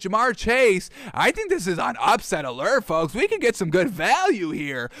offense with Jamar Chase, I think this is on upset alert, folks. We can get some good value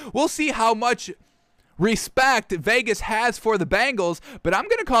here. We'll see how much respect Vegas has for the Bengals. But I'm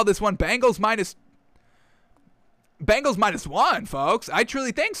going to call this one Bengals -1, folks. I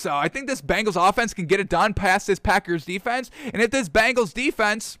truly think so. I think this Bengals offense can get it done past this Packers defense. And if this Bengals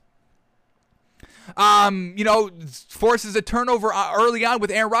defense forces a turnover early on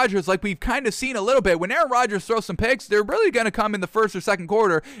with Aaron Rodgers, like we've kind of seen a little bit. When Aaron Rodgers throws some picks, they're really going to come in the first or second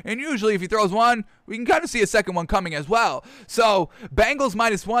quarter, and usually if he throws one, we can kind of see a second one coming as well. So Bengals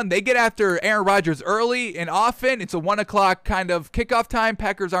 -1, they get after Aaron Rodgers early and often. It's a 1 o'clock kind of kickoff time.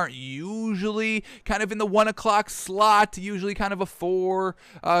 Packers aren't usually kind of in the 1 o'clock slot, usually kind of a 4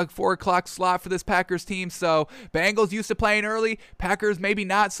 o'clock slot for this Packers team. So Bengals used to playing early, Packers maybe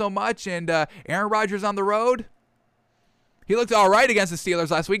not so much, and Aaron Rodgers on the road, he looked all right against the Steelers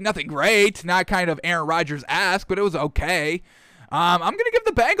last week. Nothing great, not kind of Aaron Rodgers-esque, but it was okay. I'm going to give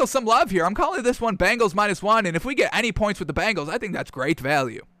the Bengals some love here. I'm calling this one Bengals -1, and if we get any points with the Bengals, I think that's great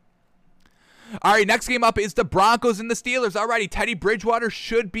value. All right, next game up is the Broncos and the Steelers. All righty, Teddy Bridgewater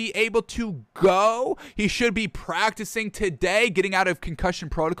should be able to go. He should be practicing today, getting out of concussion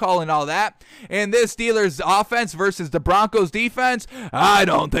protocol and all that. And this Steelers offense versus the Broncos defense, I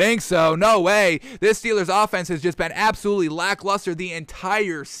don't think so. No way. This Steelers offense has just been absolutely lackluster the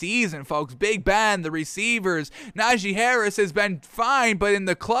entire season, folks. Big Ben, the receivers, Najee Harris has been fine, but in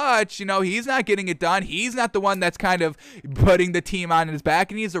the clutch, he's not getting it done. He's not the one that's kind of putting the team on his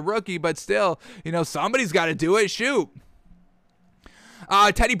back, and he's a rookie, but still, somebody's got to do it. Shoot.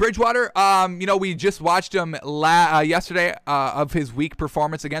 Teddy Bridgewater, we just watched him yesterday of his week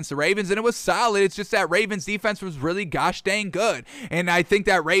performance against the Ravens, and it was solid. It's just that Ravens defense was really gosh dang good. And I think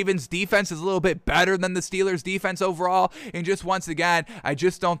that Ravens defense is a little bit better than the Steelers defense overall. And just once again, I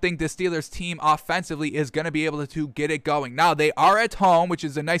just don't think the Steelers team offensively is going to be able to get it going. Now, they are at home, which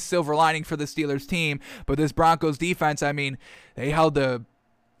is a nice silver lining for the Steelers team. But this Broncos defense, they held the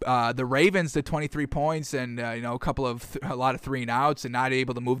Ravens to 23 points and a lot of 3-and-outs and not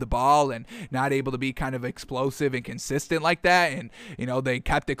able to move the ball and not able to be kind of explosive and consistent like that. And they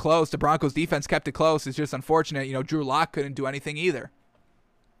kept it close. The Broncos defense kept it close. It's just unfortunate. Drew Lock couldn't do anything either.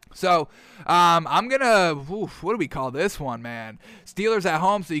 So I'm gonna what do we call this one, man? Steelers at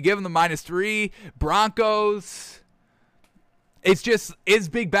home, so you give them the -3. Broncos. It's just, is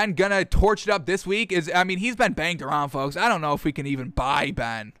Big Ben gonna torch it up this week? He's been banged around, folks. I don't know if we can even buy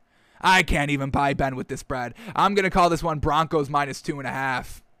Ben. I can't even buy Ben with this spread. I'm gonna call this one Broncos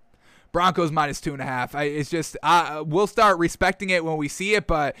 -2.5. Broncos -2.5. It's just, we'll start respecting it when we see it,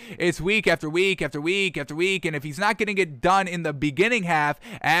 but it's week after week after week after week, and if he's not getting it done in the beginning half,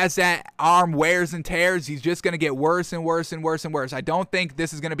 as that arm wears and tears, he's just going to get worse and worse and worse and worse. I don't think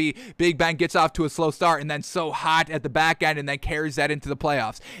this is going to be Big Ben gets off to a slow start and then so hot at the back end and then carries that into the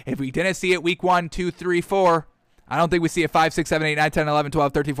playoffs. If we didn't see it week 1, 2, 3, 4, I don't think we see it 5, 6, 7, 8, 9, 10, 11,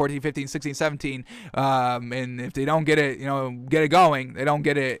 12, 13, 14, 15, 16, 17. And if they don't get it, get it going, they don't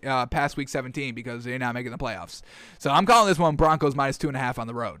get it past week 17 because they're not making the playoffs. So I'm calling this one Broncos -2.5 on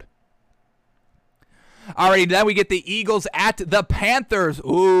the road. Alrighty, then we get the Eagles at the Panthers.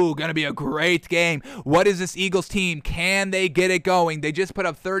 Ooh, going to be a great game. What is this Eagles team? Can they get it going? They just put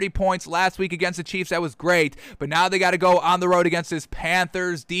up 30 points last week against the Chiefs. That was great. But now they got to go on the road against this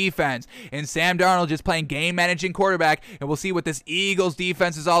Panthers defense. And Sam Darnold just playing game-managing quarterback. And we'll see what this Eagles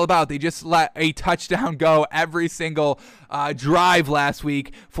defense is all about. They just let a touchdown go every single drive last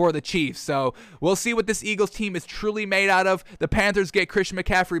week for the Chiefs. So we'll see what this Eagles team is truly made out of. The Panthers get Christian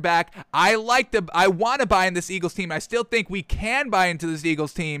McCaffrey back. I want to buy in this Eagles team. I still think we can buy into this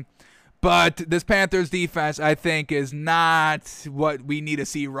Eagles team, but this Panthers defense, I think, is not what we need to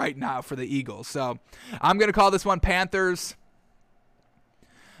see right now for the Eagles. So I'm going to call this one Panthers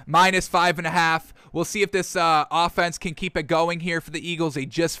 -5.5. We'll see if this offense can keep it going here for the Eagles. They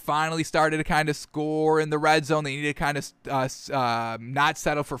just finally started to kind of score in the red zone. They need to kind of not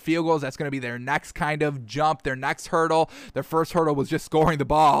settle for field goals. That's going to be their next kind of jump, their next hurdle. Their first hurdle was just scoring the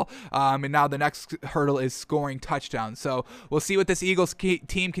ball, and now the next hurdle is scoring touchdowns. So we'll see what this Eagles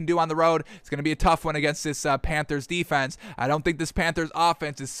team can do on the road. It's going to be a tough one against this Panthers defense. I don't think this Panthers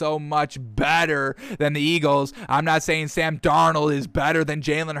offense is so much better than the Eagles. I'm not saying Sam Darnold is better than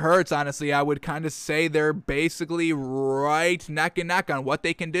Jalen Hurts. Honestly, I would kind of say they're basically right neck and neck on what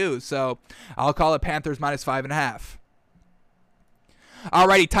they can do. So I'll call it Panthers -5.5.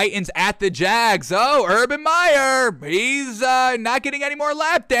 Alrighty, Titans at the Jags. Oh, Urban Meyer. He's not getting any more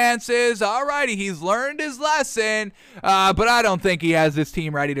lap dances. Alrighty, he's learned his lesson. But I don't think he has this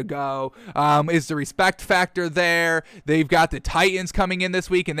team ready to go. Is the respect factor there? They've got the Titans coming in this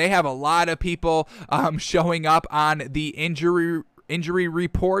week, and they have a lot of people showing up on the injury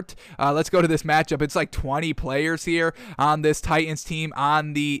report. Let's go to this matchup. It's like 20 players here on this Titans team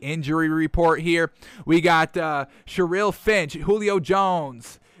on the injury report here. We got Sherrill Finch, Julio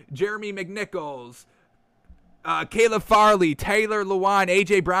Jones, Jeremy McNichols, Caleb Farley, Taylor Lewan,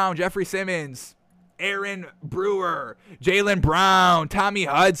 A.J. Brown, Jeffrey Simmons, Aaron Brewer, Jaylen Brown, Tommy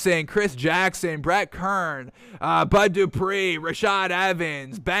Hudson, Chris Jackson, Brett Kern, Bud Dupree, Rashad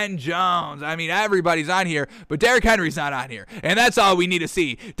Evans, Ben Jones. I mean, everybody's on here, but Derrick Henry's not on here, and that's all we need to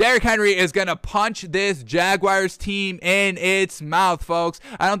see. Derrick Henry is going to punch this Jaguars team in its mouth, folks.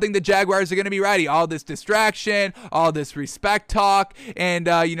 I don't think the Jaguars are going to be ready. All this distraction, all this respect talk, and,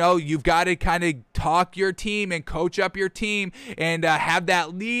 you've got to kind of talk your team and coach up your team and have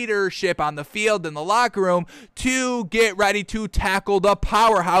that leadership on the field and the locker room to get ready to tackle the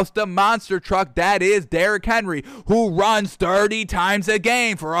powerhouse, the monster truck that is Derrick Henry, who runs 30 times a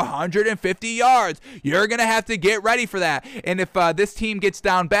game for 150 yards. You're going to have to get ready for that. And if this team gets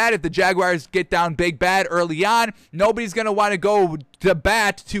down bad, if the Jaguars get down big bad early on, nobody's going to want to go to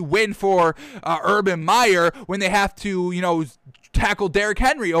bat to win for Urban Meyer when they have to, tackle Derrick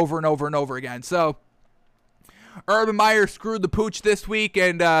Henry over and over and over again. So Urban Meyer screwed the pooch this week,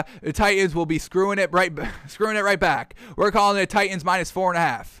 and the Titans will be screwing it right back. We're calling it Titans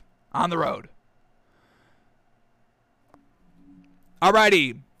 -4.5 on the road.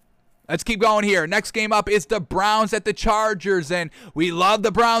 Alrighty. Let's keep going here. Next game up is the Browns at the Chargers, and we love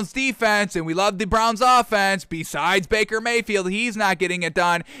the Browns defense, and we love the Browns offense. Besides Baker Mayfield, he's not getting it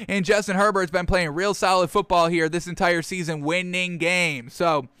done, and Justin Herbert's been playing real solid football here this entire season, winning games.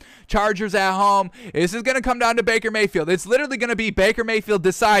 So Chargers at home. This is going to come down to Baker Mayfield. It's literally going to be Baker Mayfield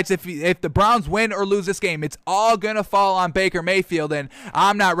decides if the Browns win or lose this game. It's all going to fall on Baker Mayfield, and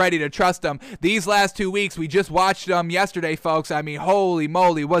I'm not ready to trust him. These last 2 weeks, we just watched them yesterday, folks. I mean, holy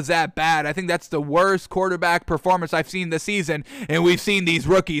moly, was that bad. I think that's the worst quarterback performance I've seen this season, and we've seen these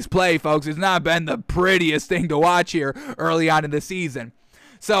rookies play, folks. It's not been the prettiest thing to watch here early on in the season.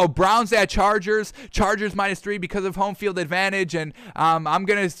 So Browns at Chargers. Chargers -3 because of home field advantage, and I'm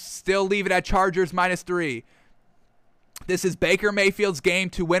going to still leave it at Chargers -3. This is Baker Mayfield's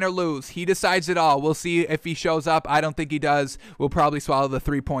game to win or lose. He decides it all. We'll see if he shows up. I don't think he does. We'll probably swallow the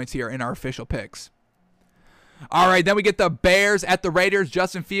 3 points here in our official picks. All right, then we get the Bears at the Raiders.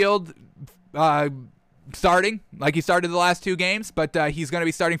 Justin Field starting like he started the last 2 games, but he's going to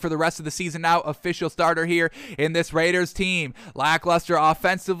be starting for the rest of the season now. Official starter here in this Raiders team. Lackluster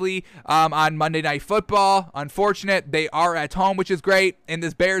offensively on Monday Night Football. Unfortunate. They are at home, which is great. In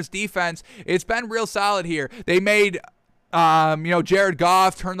this Bears defense, it's been real solid here. They made Jared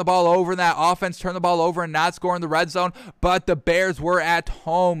Goff turned the ball over in that offense, turned the ball over and not score in the red zone, but the Bears were at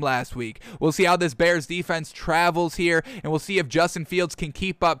home last week. We'll see how this Bears defense travels here, and we'll see if Justin Fields can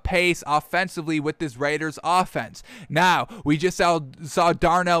keep up pace offensively with this Raiders offense. Now, we just saw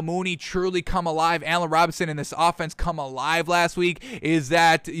Darnell Mooney truly come alive. Allen Robinson and this offense come alive last week. Is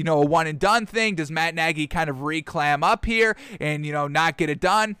that, a one and done thing? Does Matt Nagy kind of reclam up here and, not get it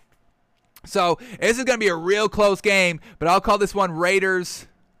done? So this is going to be a real close game, but I'll call this one Raiders.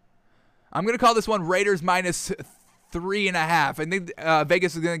 I'm going to call this one Raiders -3.5. I think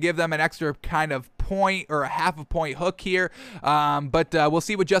Vegas is going to give them an extra kind of point or a half a point hook here, but we'll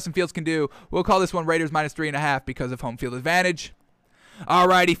see what Justin Fields can do. We'll call this one Raiders -3.5 because of home field advantage.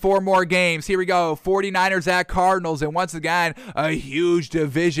 Alrighty, 4 more games. Here we go. 49ers at Cardinals. And once again, a huge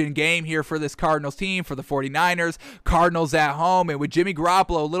division game here for this Cardinals team, for the 49ers. Cardinals at home. And with Jimmy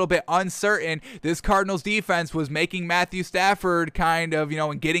Garoppolo a little bit uncertain, this Cardinals defense was making Matthew Stafford kind of,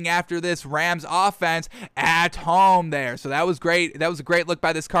 and getting after this Rams offense at home there. So that was great. That was a great look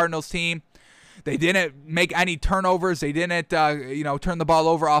by this Cardinals team. They didn't make any turnovers. They didn't, turn the ball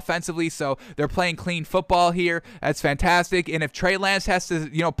over offensively. So they're playing clean football here. That's fantastic. And if Trey Lance has to,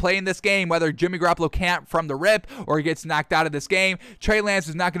 play in this game, whether Jimmy Garoppolo can't from the rip or he gets knocked out of this game, Trey Lance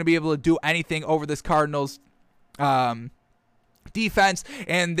is not going to be able to do anything over this Cardinals defense.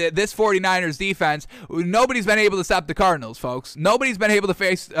 And this 49ers defense, nobody's been able to stop the Cardinals, folks. Nobody's been able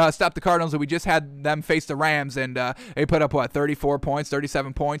to stop the Cardinals, and we just had them face the Rams, and they put up 34 points,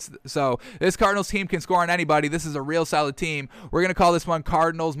 37 points. So this Cardinals team can score on anybody. This is a real solid team. We're going to call this one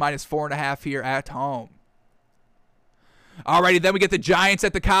Cardinals -4.5 here at home. Alrighty, then we get the Giants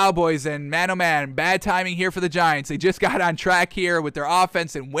at the Cowboys, and man, oh man, bad timing here for the Giants. They just got on track here with their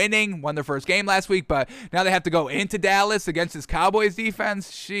offense and won their first game last week, but now they have to go into Dallas against this Cowboys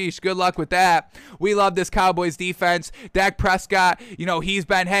defense. Sheesh, good luck with that. We love this Cowboys defense. Dak Prescott, he's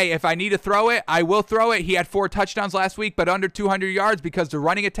been, hey, if I need to throw it, I will throw it. He had 4 touchdowns last week, but under 200 yards because the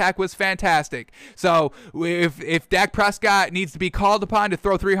running attack was fantastic. So if Dak Prescott needs to be called upon to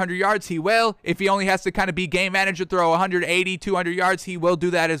throw 300 yards, he will. If he only has to kind of be game manager, throw 180, 200 yards, he will do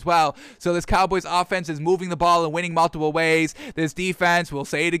that as well. So this Cowboys offense is moving the ball and winning multiple ways. This defense, we'll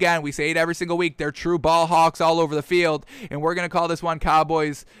say it again, we say it every single week, they're true ball hawks all over the field, and we're going to call this one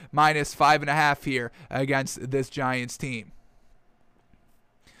Cowboys -5.5 here against this Giants team.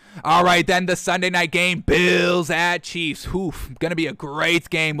 All right, then the Sunday night game, Bills at Chiefs. Oof, going to be a great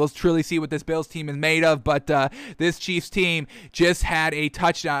game. We'll truly see what this Bills team is made of, but this Chiefs team just had a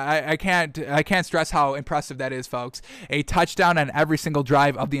touchdown. I can't stress how impressive that is, folks. A touchdown on every single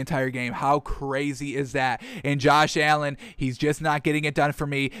drive of the entire game. How crazy is that? And Josh Allen, he's just not getting it done for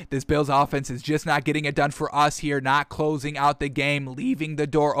me. This Bills offense is just not getting it done for us here, not closing out the game, leaving the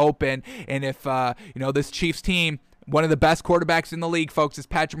door open. And if, this Chiefs team one of the best quarterbacks in the league, folks, is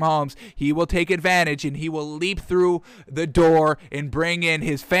Patrick Mahomes. He will take advantage, and he will leap through the door and bring in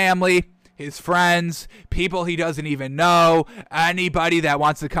his family, his friends, people he doesn't even know, anybody that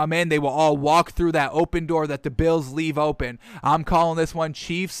wants to come in. They will all walk through that open door that the Bills leave open. I'm calling this one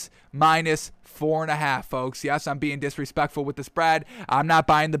Chiefs minus 4.5, folks. Yes, I'm being disrespectful with the spread. I'm not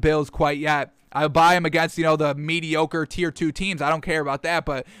buying the Bills quite yet. I'll buy them against, the mediocre tier 2 teams. I don't care about that,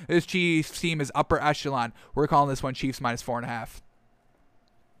 but this Chiefs team is upper echelon. We're calling this one Chiefs minus 4.5.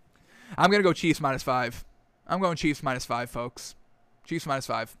 I'm going to go Chiefs minus 5. I'm going Chiefs minus 5, folks. Chiefs minus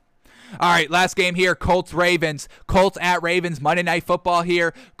 5. All right, last game here, Colts-Ravens. Colts at Ravens, Monday Night Football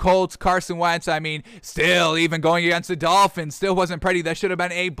here. Colts, Carson Wentz, still even going against the Dolphins, still wasn't pretty. That should have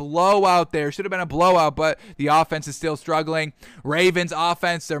been a blowout there. Should have been a blowout, but the offense is still struggling. Ravens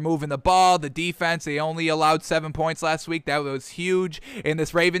offense, they're moving the ball. The defense, they only allowed 7 points last week. That was huge. And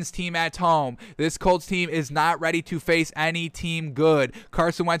this Ravens team at home, this Colts team is not ready to face any team good.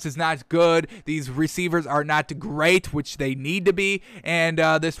 Carson Wentz is not good. These receivers are not great, which they need to be. And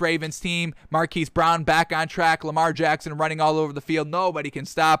this Ravens team, Marquise Brown back on track, Lamar Jackson running all over the field, nobody can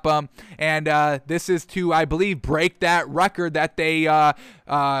stop him, and this is to, I believe, break that record that they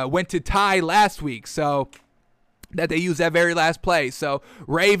went to tie last week, so that they used that very last play. So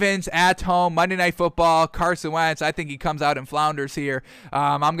Ravens at home, Monday Night Football, Carson Wentz, I think he comes out and flounders here.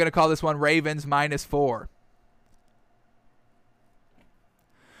 I'm going to call this one Ravens minus 4.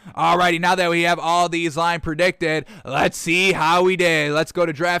 Alrighty, now that we have all these lines predicted, let's see how we did. Let's go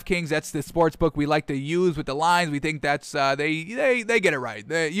to DraftKings. That's the sports book we like to use with the lines. We think that's they get it right.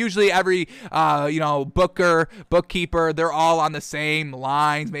 Usually every bookkeeper, they're all on the same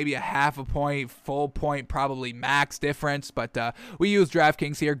lines, maybe a half a point, full point, probably max difference. But we use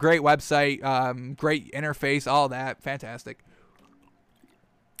DraftKings here. Great website, great interface, all that, fantastic.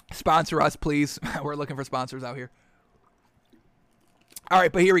 Sponsor us, please. We're looking for sponsors out here. All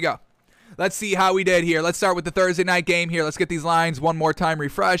right, but here we go. Let's see how we did here. Let's start with the Thursday night game here. Let's get these lines one more time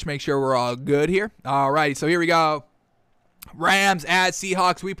refreshed. Make sure we're all good here. All right, so here we go. Rams at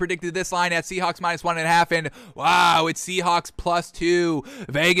Seahawks. We predicted this line at Seahawks minus 1.5, and wow, it's Seahawks plus 2.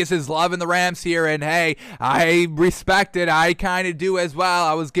 Vegas is loving the Rams here, and hey, I respect it. I kind of do as well.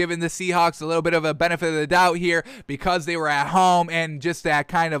 I was giving the Seahawks a little bit of a benefit of the doubt here because they were at home and just that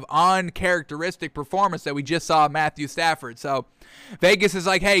kind of uncharacteristic performance that we just saw Matthew Stafford. So Vegas is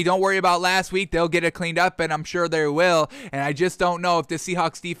like, hey, don't worry about last week. They'll get it cleaned up, and I'm sure they will. And I just don't know if the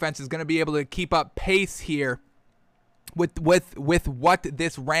Seahawks defense is going to be able to keep up pace here with what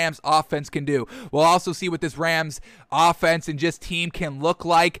this Rams offense can do. We'll also see what this Rams offense and just team can look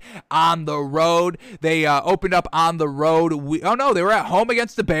like on the road. They opened up on the road. They were at home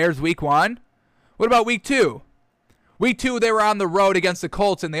against the Bears week 1. What about week 2? Week 2, they were on the road against the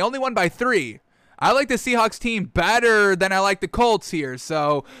Colts, and they only won by 3. I like the Seahawks team better than I like the Colts here.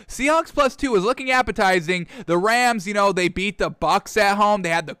 So Seahawks plus 2 is looking appetizing. The Rams, they beat the Bucs at home. They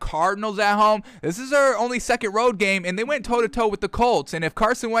had the Cardinals at home. This is their only second road game, and they went toe-to-toe with the Colts. And if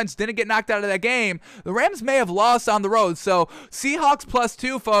Carson Wentz didn't get knocked out of that game, the Rams may have lost on the road. So Seahawks plus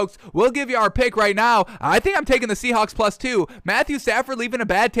 2, folks. We'll give you our pick right now. I think I'm taking the Seahawks plus 2. Matthew Stafford leaving a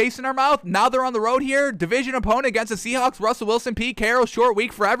bad taste in our mouth. Now they're on the road here. Division opponent against the Seahawks. Russell Wilson, Pete Carroll, short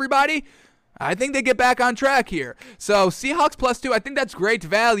week for everybody. I think they get back on track here. So Seahawks plus 2, I think that's great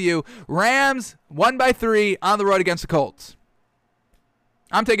value. Rams won by 3 on the road against the Colts.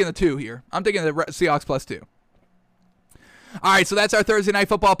 I'm taking the 2 here. I'm taking the Seahawks plus 2. All right, so that's our Thursday night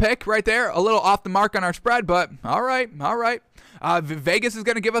football pick right there. A little off the mark on our spread, but all right. Vegas is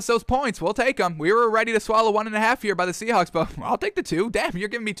going to give us those points. We'll take them. We were ready to swallow 1.5 here by the Seahawks, but I'll take the 2. Damn, you're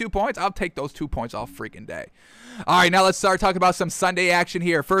giving me 2 points? I'll take those 2 points all freaking day. All right, now let's start talking about some Sunday action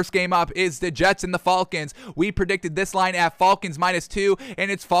here. First game up is the Jets and the Falcons. We predicted this line at Falcons minus 2,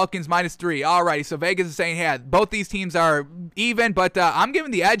 and it's Falcons minus 3. All righty, so Vegas is saying, hey, both these teams are even, but I'm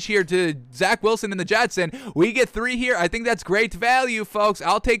giving the edge here to Zach Wilson and the Jets, and we get 3 here. I think that's great value, folks.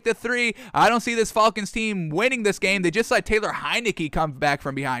 I'll take the 3. I don't see this Falcons team winning this game. They just let Taylor Heineke come back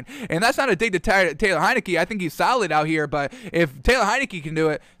from behind, and that's not a dig to Taylor Heineke. I think he's solid out here, but if Taylor Heineke can do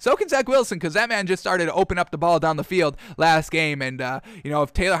it, so can Zach Wilson, because that man just started to open up the ball down the field last game, and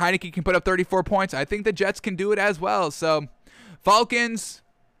if Taylor Heineke can put up 34 points, I think the Jets can do it as well. So Falcons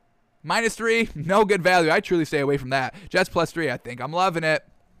minus 3, no good value. I truly stay away from that. Jets plus 3, I think I'm loving it.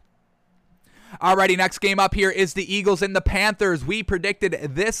 Alrighty, next game up here is the Eagles and the Panthers. We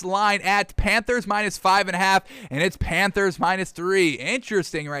predicted this line at Panthers -5.5, and it's Panthers -3.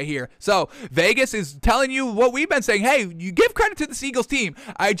 Interesting right here. So Vegas is telling you what we've been saying. Hey, you give credit to this Eagles team.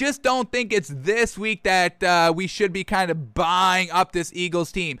 I just don't think it's this week that we should be kind of buying up this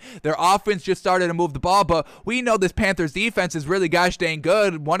Eagles team. Their offense just started to move the ball, but we know this Panthers defense is really gosh dang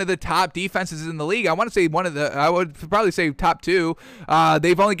good. One of the top defenses in the league. I want to say I would probably say top 2.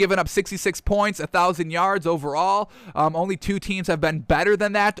 They've only given up 66 points. 1,000 yards overall. Only 2 teams have been better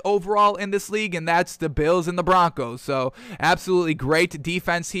than that overall in this league, and that's the Bills and the Broncos. So absolutely great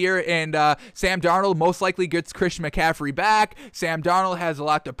defense here, and Sam Darnold most likely gets Christian McCaffrey back. Sam Darnold has a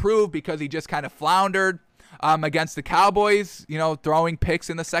lot to prove because he just kind of floundered against the Cowboys, throwing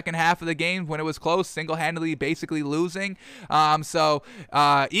picks in the second half of the game when it was close, single-handedly basically losing. So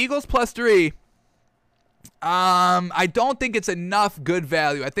Eagles +3. I don't think it's enough good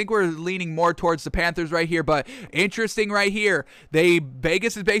value. I think we're leaning more towards the Panthers right here, but interesting right here.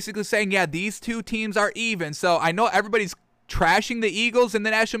 Vegas is basically saying, yeah, these two teams are even. So I know everybody's trashing the Eagles in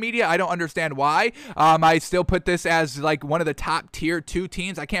the national media. I don't understand why. I still put this as like one of the top tier 2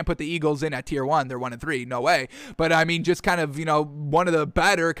 teams. I can't put the Eagles in at tier 1. They're 1-3. No way. But I mean, just kind of, one of the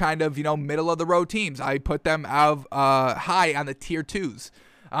better kind of, middle of the road teams. I put them out high on the tier 2s.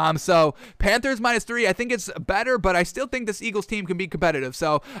 So Panthers -3, I think it's better, but I still think this Eagles team can be competitive.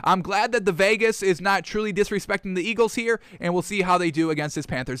 So I'm glad that the Vegas is not truly disrespecting the Eagles here, and we'll see how they do against this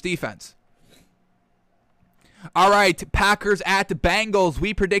Panthers defense. All right, Packers at Bengals.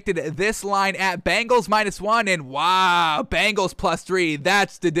 We predicted this line at Bengals -1, and wow, Bengals +3.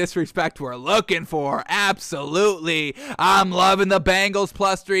 That's the disrespect we're looking for. Absolutely. I'm loving the Bengals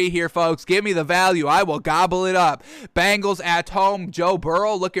 +3 here, folks. Give me the value. I will gobble it up. Bengals at home. Joe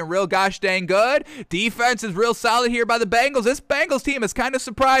Burrow looking real gosh dang good. Defense is real solid here by the Bengals. This Bengals team has kind of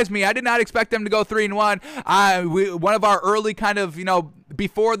surprised me. I did not expect them to go 3-1. One of our early kind of,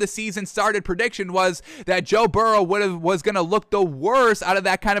 before the season started prediction was that Joe Burrow was going to look the worst out of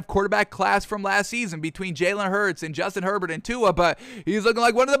that kind of quarterback class from last season between Jalen Hurts and Justin Herbert and Tua, but he's looking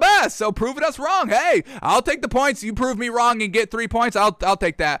like one of the best, so proving us wrong. Hey, I'll take the points. You prove me wrong and get 3 points, I'll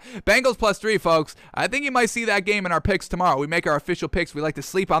take that. Bengals +3, folks. I think you might see that game in our picks tomorrow. We make our official picks. We like to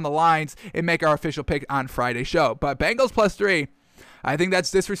sleep on the lines and make our official pick on Friday's show, but Bengals +3, I think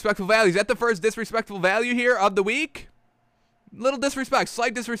that's disrespectful value. Is that the first disrespectful value here of the week? Little disrespect,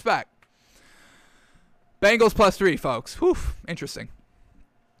 slight disrespect. Bengals +3, folks. Whew, interesting.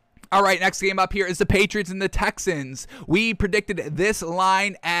 All right, next game up here is the Patriots and the Texans. We predicted this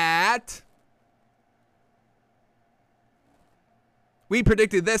line at... Where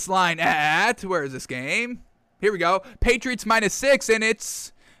is this game? Here we go. Patriots -6, and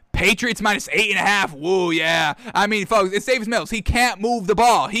it's... Patriots -8.5. Woo, yeah. I mean, folks, it's Davis Mills. He can't move the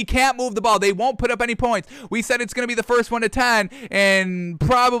ball. They won't put up any points. We said it's going to be the first 1 to 10, and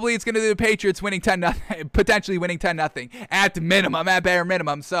probably it's going to be the Patriots winning 10-0, potentially winning 10-0 at bare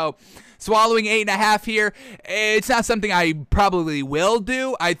minimum. So swallowing 8.5 here, it's not something I probably will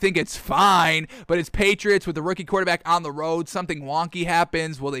do. I think it's fine, but it's Patriots with the rookie quarterback on the road. Something wonky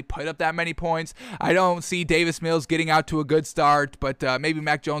happens. Will they put up that many points? I don't see Davis Mills getting out to a good start, but maybe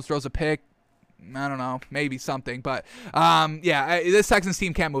Mac Jones throws a pick. I don't know, maybe something, but this Texans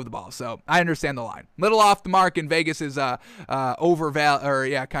team can't move the ball, so I understand the line. Little off the mark, and Vegas is going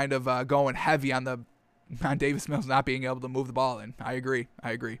heavy on Davis Mills not being able to move the ball. And I agree.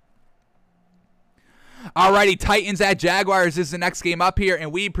 Alrighty, Titans at Jaguars is the next game up here,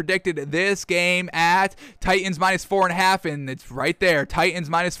 and we predicted this game at Titans -4.5, and it's right there, Titans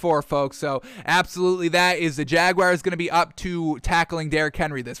 -4, folks. So absolutely, that is the Jaguars going to be up to tackling Derrick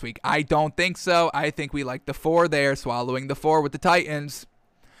Henry this week. I don't think so. I think we like the 4 there, swallowing the 4 with the Titans.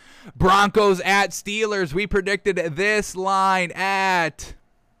 Broncos at Steelers. We predicted this line at...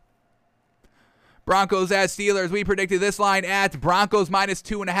 Broncos at Steelers. We predicted this line at Broncos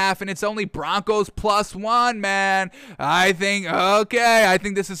 -2.5, and it's only Broncos +1, man. I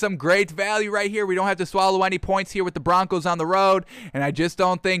think this is some great value right here. We don't have to swallow any points here with the Broncos on the road, and I just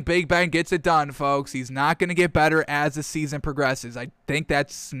don't think Big Ben gets it done, folks. He's not going to get better as the season progresses. I think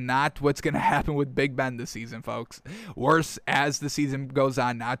that's not what's going to happen with Big Ben this season, folks. Worse as the season goes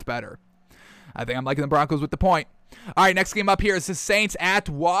on, not better. I think I'm liking the Broncos with the point. All right, next game up here is the Saints at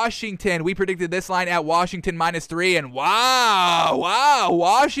Washington. We predicted this line at Washington -3, and wow,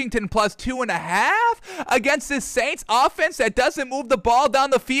 Washington +2.5 against this Saints offense that doesn't move the ball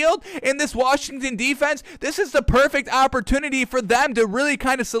down the field. In this Washington defense, this is the perfect opportunity for them to really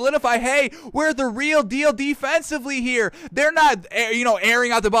kind of solidify, hey, we're the real deal defensively here. They're not,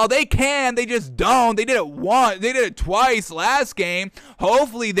 airing out the ball. They can, they just don't. They did it once, they did it twice last game.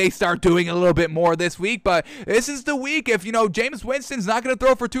 Hopefully they start doing it a little bit more this week, but this is the week. If Jameis Winston's not going to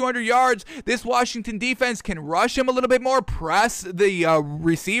throw for 200 yards, this Washington defense can rush him a little bit more, press the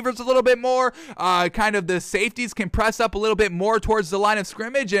receivers a little bit more, kind of the safeties can press up a little bit more towards the line of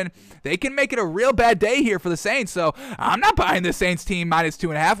scrimmage, and they can make it a real bad day here for the Saints. So I'm not buying the Saints team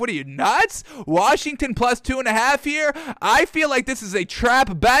 -2.5. What are you, nuts? Washington +2.5 here. I feel like this is a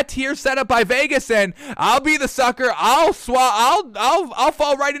trap bet here set up by Vegas, and I'll be the sucker. I'll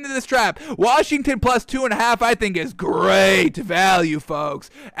fall right into this trap. Washington +2.5 I think is great value, folks.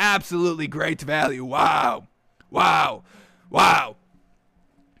 Absolutely great value. Wow.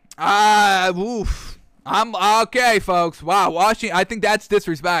 I'm okay, folks. Wow, Washington. I think that's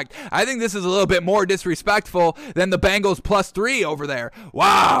disrespect. I think this is a little bit more disrespectful than the Bengals +3 over there.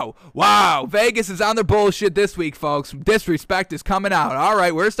 Wow. Vegas is on their bullshit this week, folks. Disrespect is coming out. All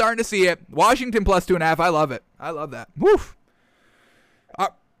right, we're starting to see it. Washington +2.5. I love it. I love that. Woof.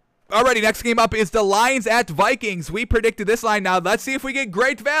 Alrighty, next game up is the Lions at Vikings. We predicted this line. Now, let's see if we get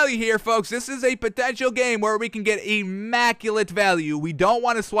great value here, folks. This is a potential game where we can get immaculate value. We don't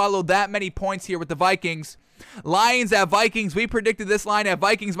want to swallow that many points here with the Vikings. Lions at Vikings. We predicted this line at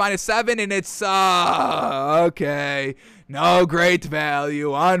Vikings -7, and it's, okay. No great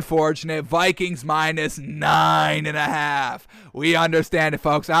value. Unfortunate. Vikings -9.5. We understand it,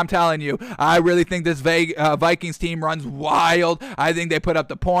 folks. I'm telling you, I really think this Vikings team runs wild. I think they put up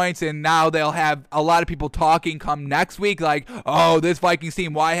the points, and now they'll have a lot of people talking come next week like, oh, this Vikings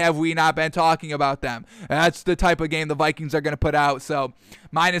team, why have we not been talking about them? That's the type of game the Vikings are going to put out. So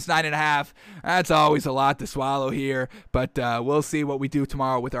 -9.5, that's always a lot to swallow here. But we'll see what we do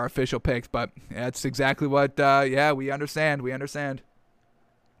tomorrow with our official picks. But that's exactly what, we understand. We understand.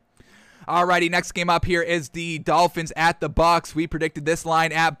 Alrighty, next game up here is the Dolphins at the Bucks. We predicted this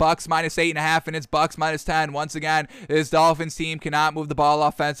line at Bucks -8.5, and it's Bucks -10. Once again, this Dolphins team cannot move the ball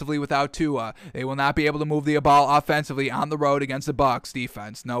offensively without Tua. They will not be able to move the ball offensively on the road against the Bucks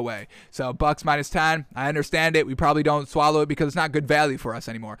defense. No way. So Bucks -10. I understand it. We probably don't swallow it because it's not good value for us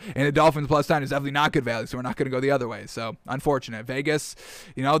anymore. And the Dolphins +10 is definitely not good value, so we're not going to go the other way. So unfortunate. Vegas,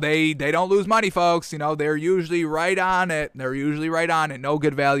 they don't lose money, folks. They're usually right on it. No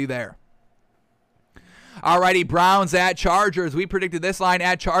good value there. Alrighty, Browns at Chargers. We predicted this line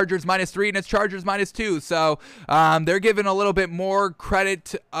at Chargers -3, and it's Chargers -2. So they're giving a little bit more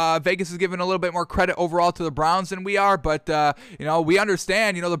credit. Vegas is giving a little bit more credit overall to the Browns than we are. But, we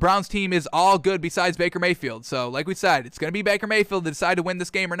understand, the Browns team is all good besides Baker Mayfield. So, like we said, it's going to be Baker Mayfield to decide to win this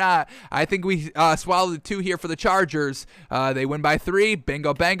game or not. I think we swallowed the 2 here for the Chargers. They win by 3.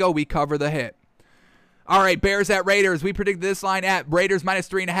 Bingo, bango. We cover the hit. All right, Bears at Raiders. We predicted this line at Raiders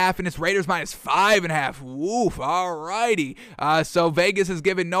 -3.5, and it's Raiders -5.5. Woof. All righty. So Vegas has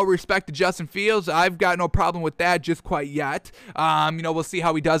given no respect to Justin Fields. I've got no problem with that just quite yet. We'll see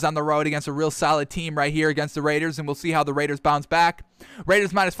how he does on the road against a real solid team right here against the Raiders, and we'll see how the Raiders bounce back.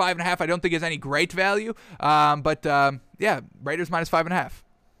 Raiders -5.5. I don't think is any great value, but Raiders -5.5.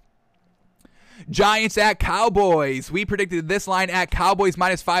 Giants at Cowboys. We predicted this line at Cowboys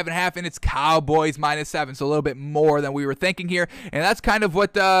 -5.5, and it's Cowboys -7. So a little bit more than we were thinking here. And that's kind of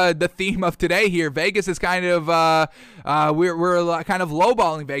what the theme of today here. Vegas is kind of, we're kind of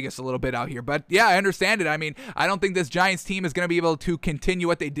lowballing Vegas a little bit out here. But yeah, I understand it. I mean, I don't think this Giants team is going to be able to continue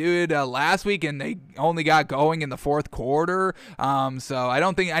what they did last week, and they only got going in the fourth quarter. So I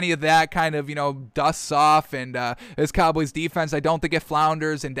don't think any of that kind of, dusts off. And this Cowboys defense, I don't think it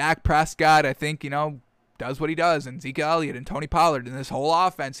flounders. And Dak Prescott, I think, does what he does, and Zeke Elliott and Tony Pollard and this whole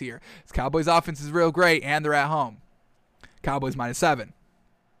offense here. This Cowboys offense is real great, and they're at home. Cowboys -7.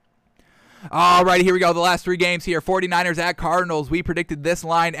 All right, here we go. The last 3 games here. 49ers at Cardinals. We predicted this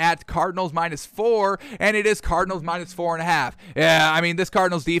line at Cardinals -4, and it is Cardinals -4.5. Yeah, I mean, this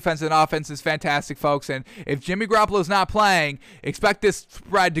Cardinals defense and offense is fantastic, folks. And if Jimmy Garoppolo is not playing, expect this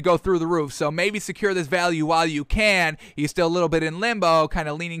spread to go through the roof. So maybe secure this value while you can. He's still a little bit in limbo, kind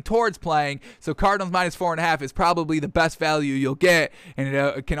of leaning towards playing. So Cardinals -4.5 is probably the best value you'll get, and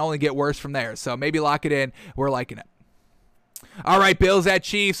it can only get worse from there. So maybe lock it in. We're liking it. All right, Bills at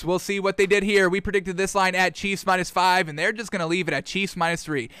Chiefs. We'll see what they did here. We predicted this line at Chiefs -5, and they're just going to leave it at Chiefs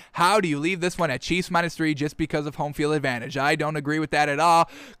 -3. How do you leave this one at Chiefs -3 just because of home field advantage? I don't agree with that at all.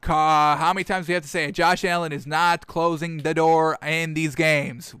 How many times do we have to say it? Josh Allen is not closing the door in these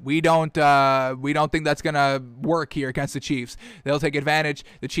games. We don't think that's going to work here against the Chiefs. They'll take advantage.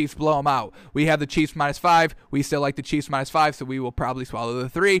 The Chiefs blow them out. We have the Chiefs -5. We still like the Chiefs -5, so we will probably swallow the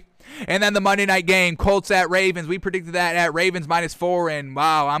 3. And then the Monday night game, Colts at Ravens. We predicted that at Ravens -4, and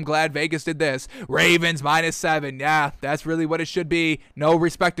wow, I'm glad Vegas did this. Ravens -7. Yeah, that's really what it should be. No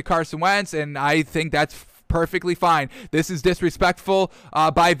respect to Carson Wentz, and I think that's perfectly fine. This is disrespectful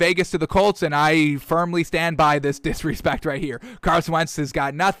by Vegas to the Colts, and I firmly stand by this disrespect right here. Carson Wentz has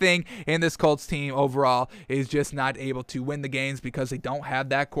got nothing, and this Colts team overall is just not able to win the games because they don't have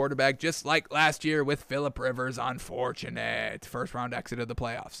that quarterback, just like last year with Phillip Rivers. Unfortunate first-round exit of the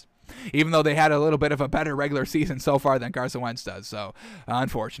playoffs, even though they had a little bit of a better regular season so far than Carson Wentz does. So,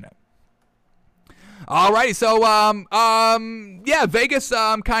 unfortunate. Alrighty, so, yeah, Vegas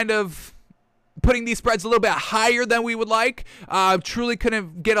kind of putting these spreads a little bit higher than we would like. Truly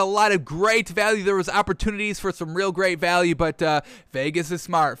couldn't get a lot of great value. There was opportunities for some real great value, but Vegas is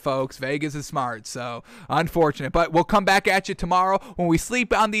smart, folks. Vegas is smart, so unfortunate. But we'll come back at you tomorrow when we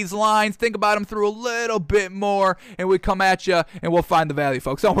sleep on these lines, think about them through a little bit more, and we come at you, and we'll find the value,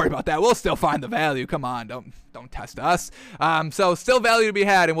 folks. Don't worry about that. We'll still find the value. Come on, don't test us. So still value to be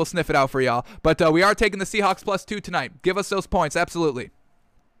had, and we'll sniff it out for y'all. But we are taking the Seahawks +2 tonight. Give us those points, absolutely.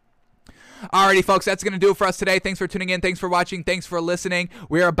 Alrighty, folks, that's going to do it for us today. Thanks for tuning in. Thanks for watching. Thanks for listening.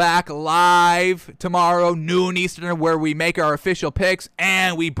 We are back live tomorrow, noon Eastern, where we make our official picks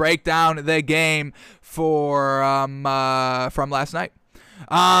and we break down the game for from last night.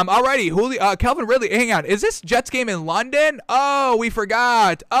 Alrighty, Calvin Ridley. Hang on, is this Jets game in London? Oh, we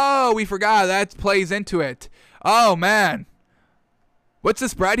forgot. That plays into it. Oh man, what's the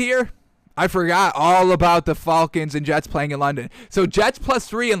spread here? I forgot all about the Falcons and Jets playing in London. So Jets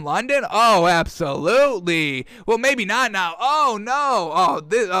 +3 in London? Oh, absolutely. Well, maybe not now. Oh, no.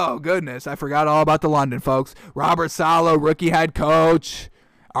 Oh, goodness. I forgot all about the London, folks. Robert Saleh, rookie head coach.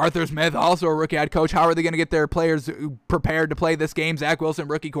 Arthur Smith, also a rookie head coach. How are they going to get their players prepared to play this game? Zach Wilson,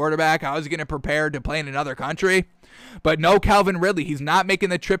 rookie quarterback. How is he going to prepare to play in another country? But no Calvin Ridley. He's not making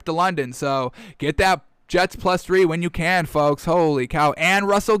the trip to London. So get that Jets +3 when you can, folks. Holy cow. And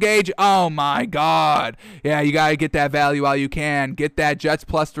Russell Gage. Oh, my God. Yeah, you got to get that value while you can. Get that Jets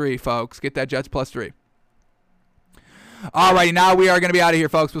 +3, folks. Get that Jets +3. All righty, now we are going to be out of here,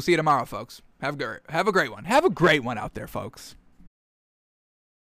 folks. We'll see you tomorrow, folks. Have a great one. Have a great one out there, folks.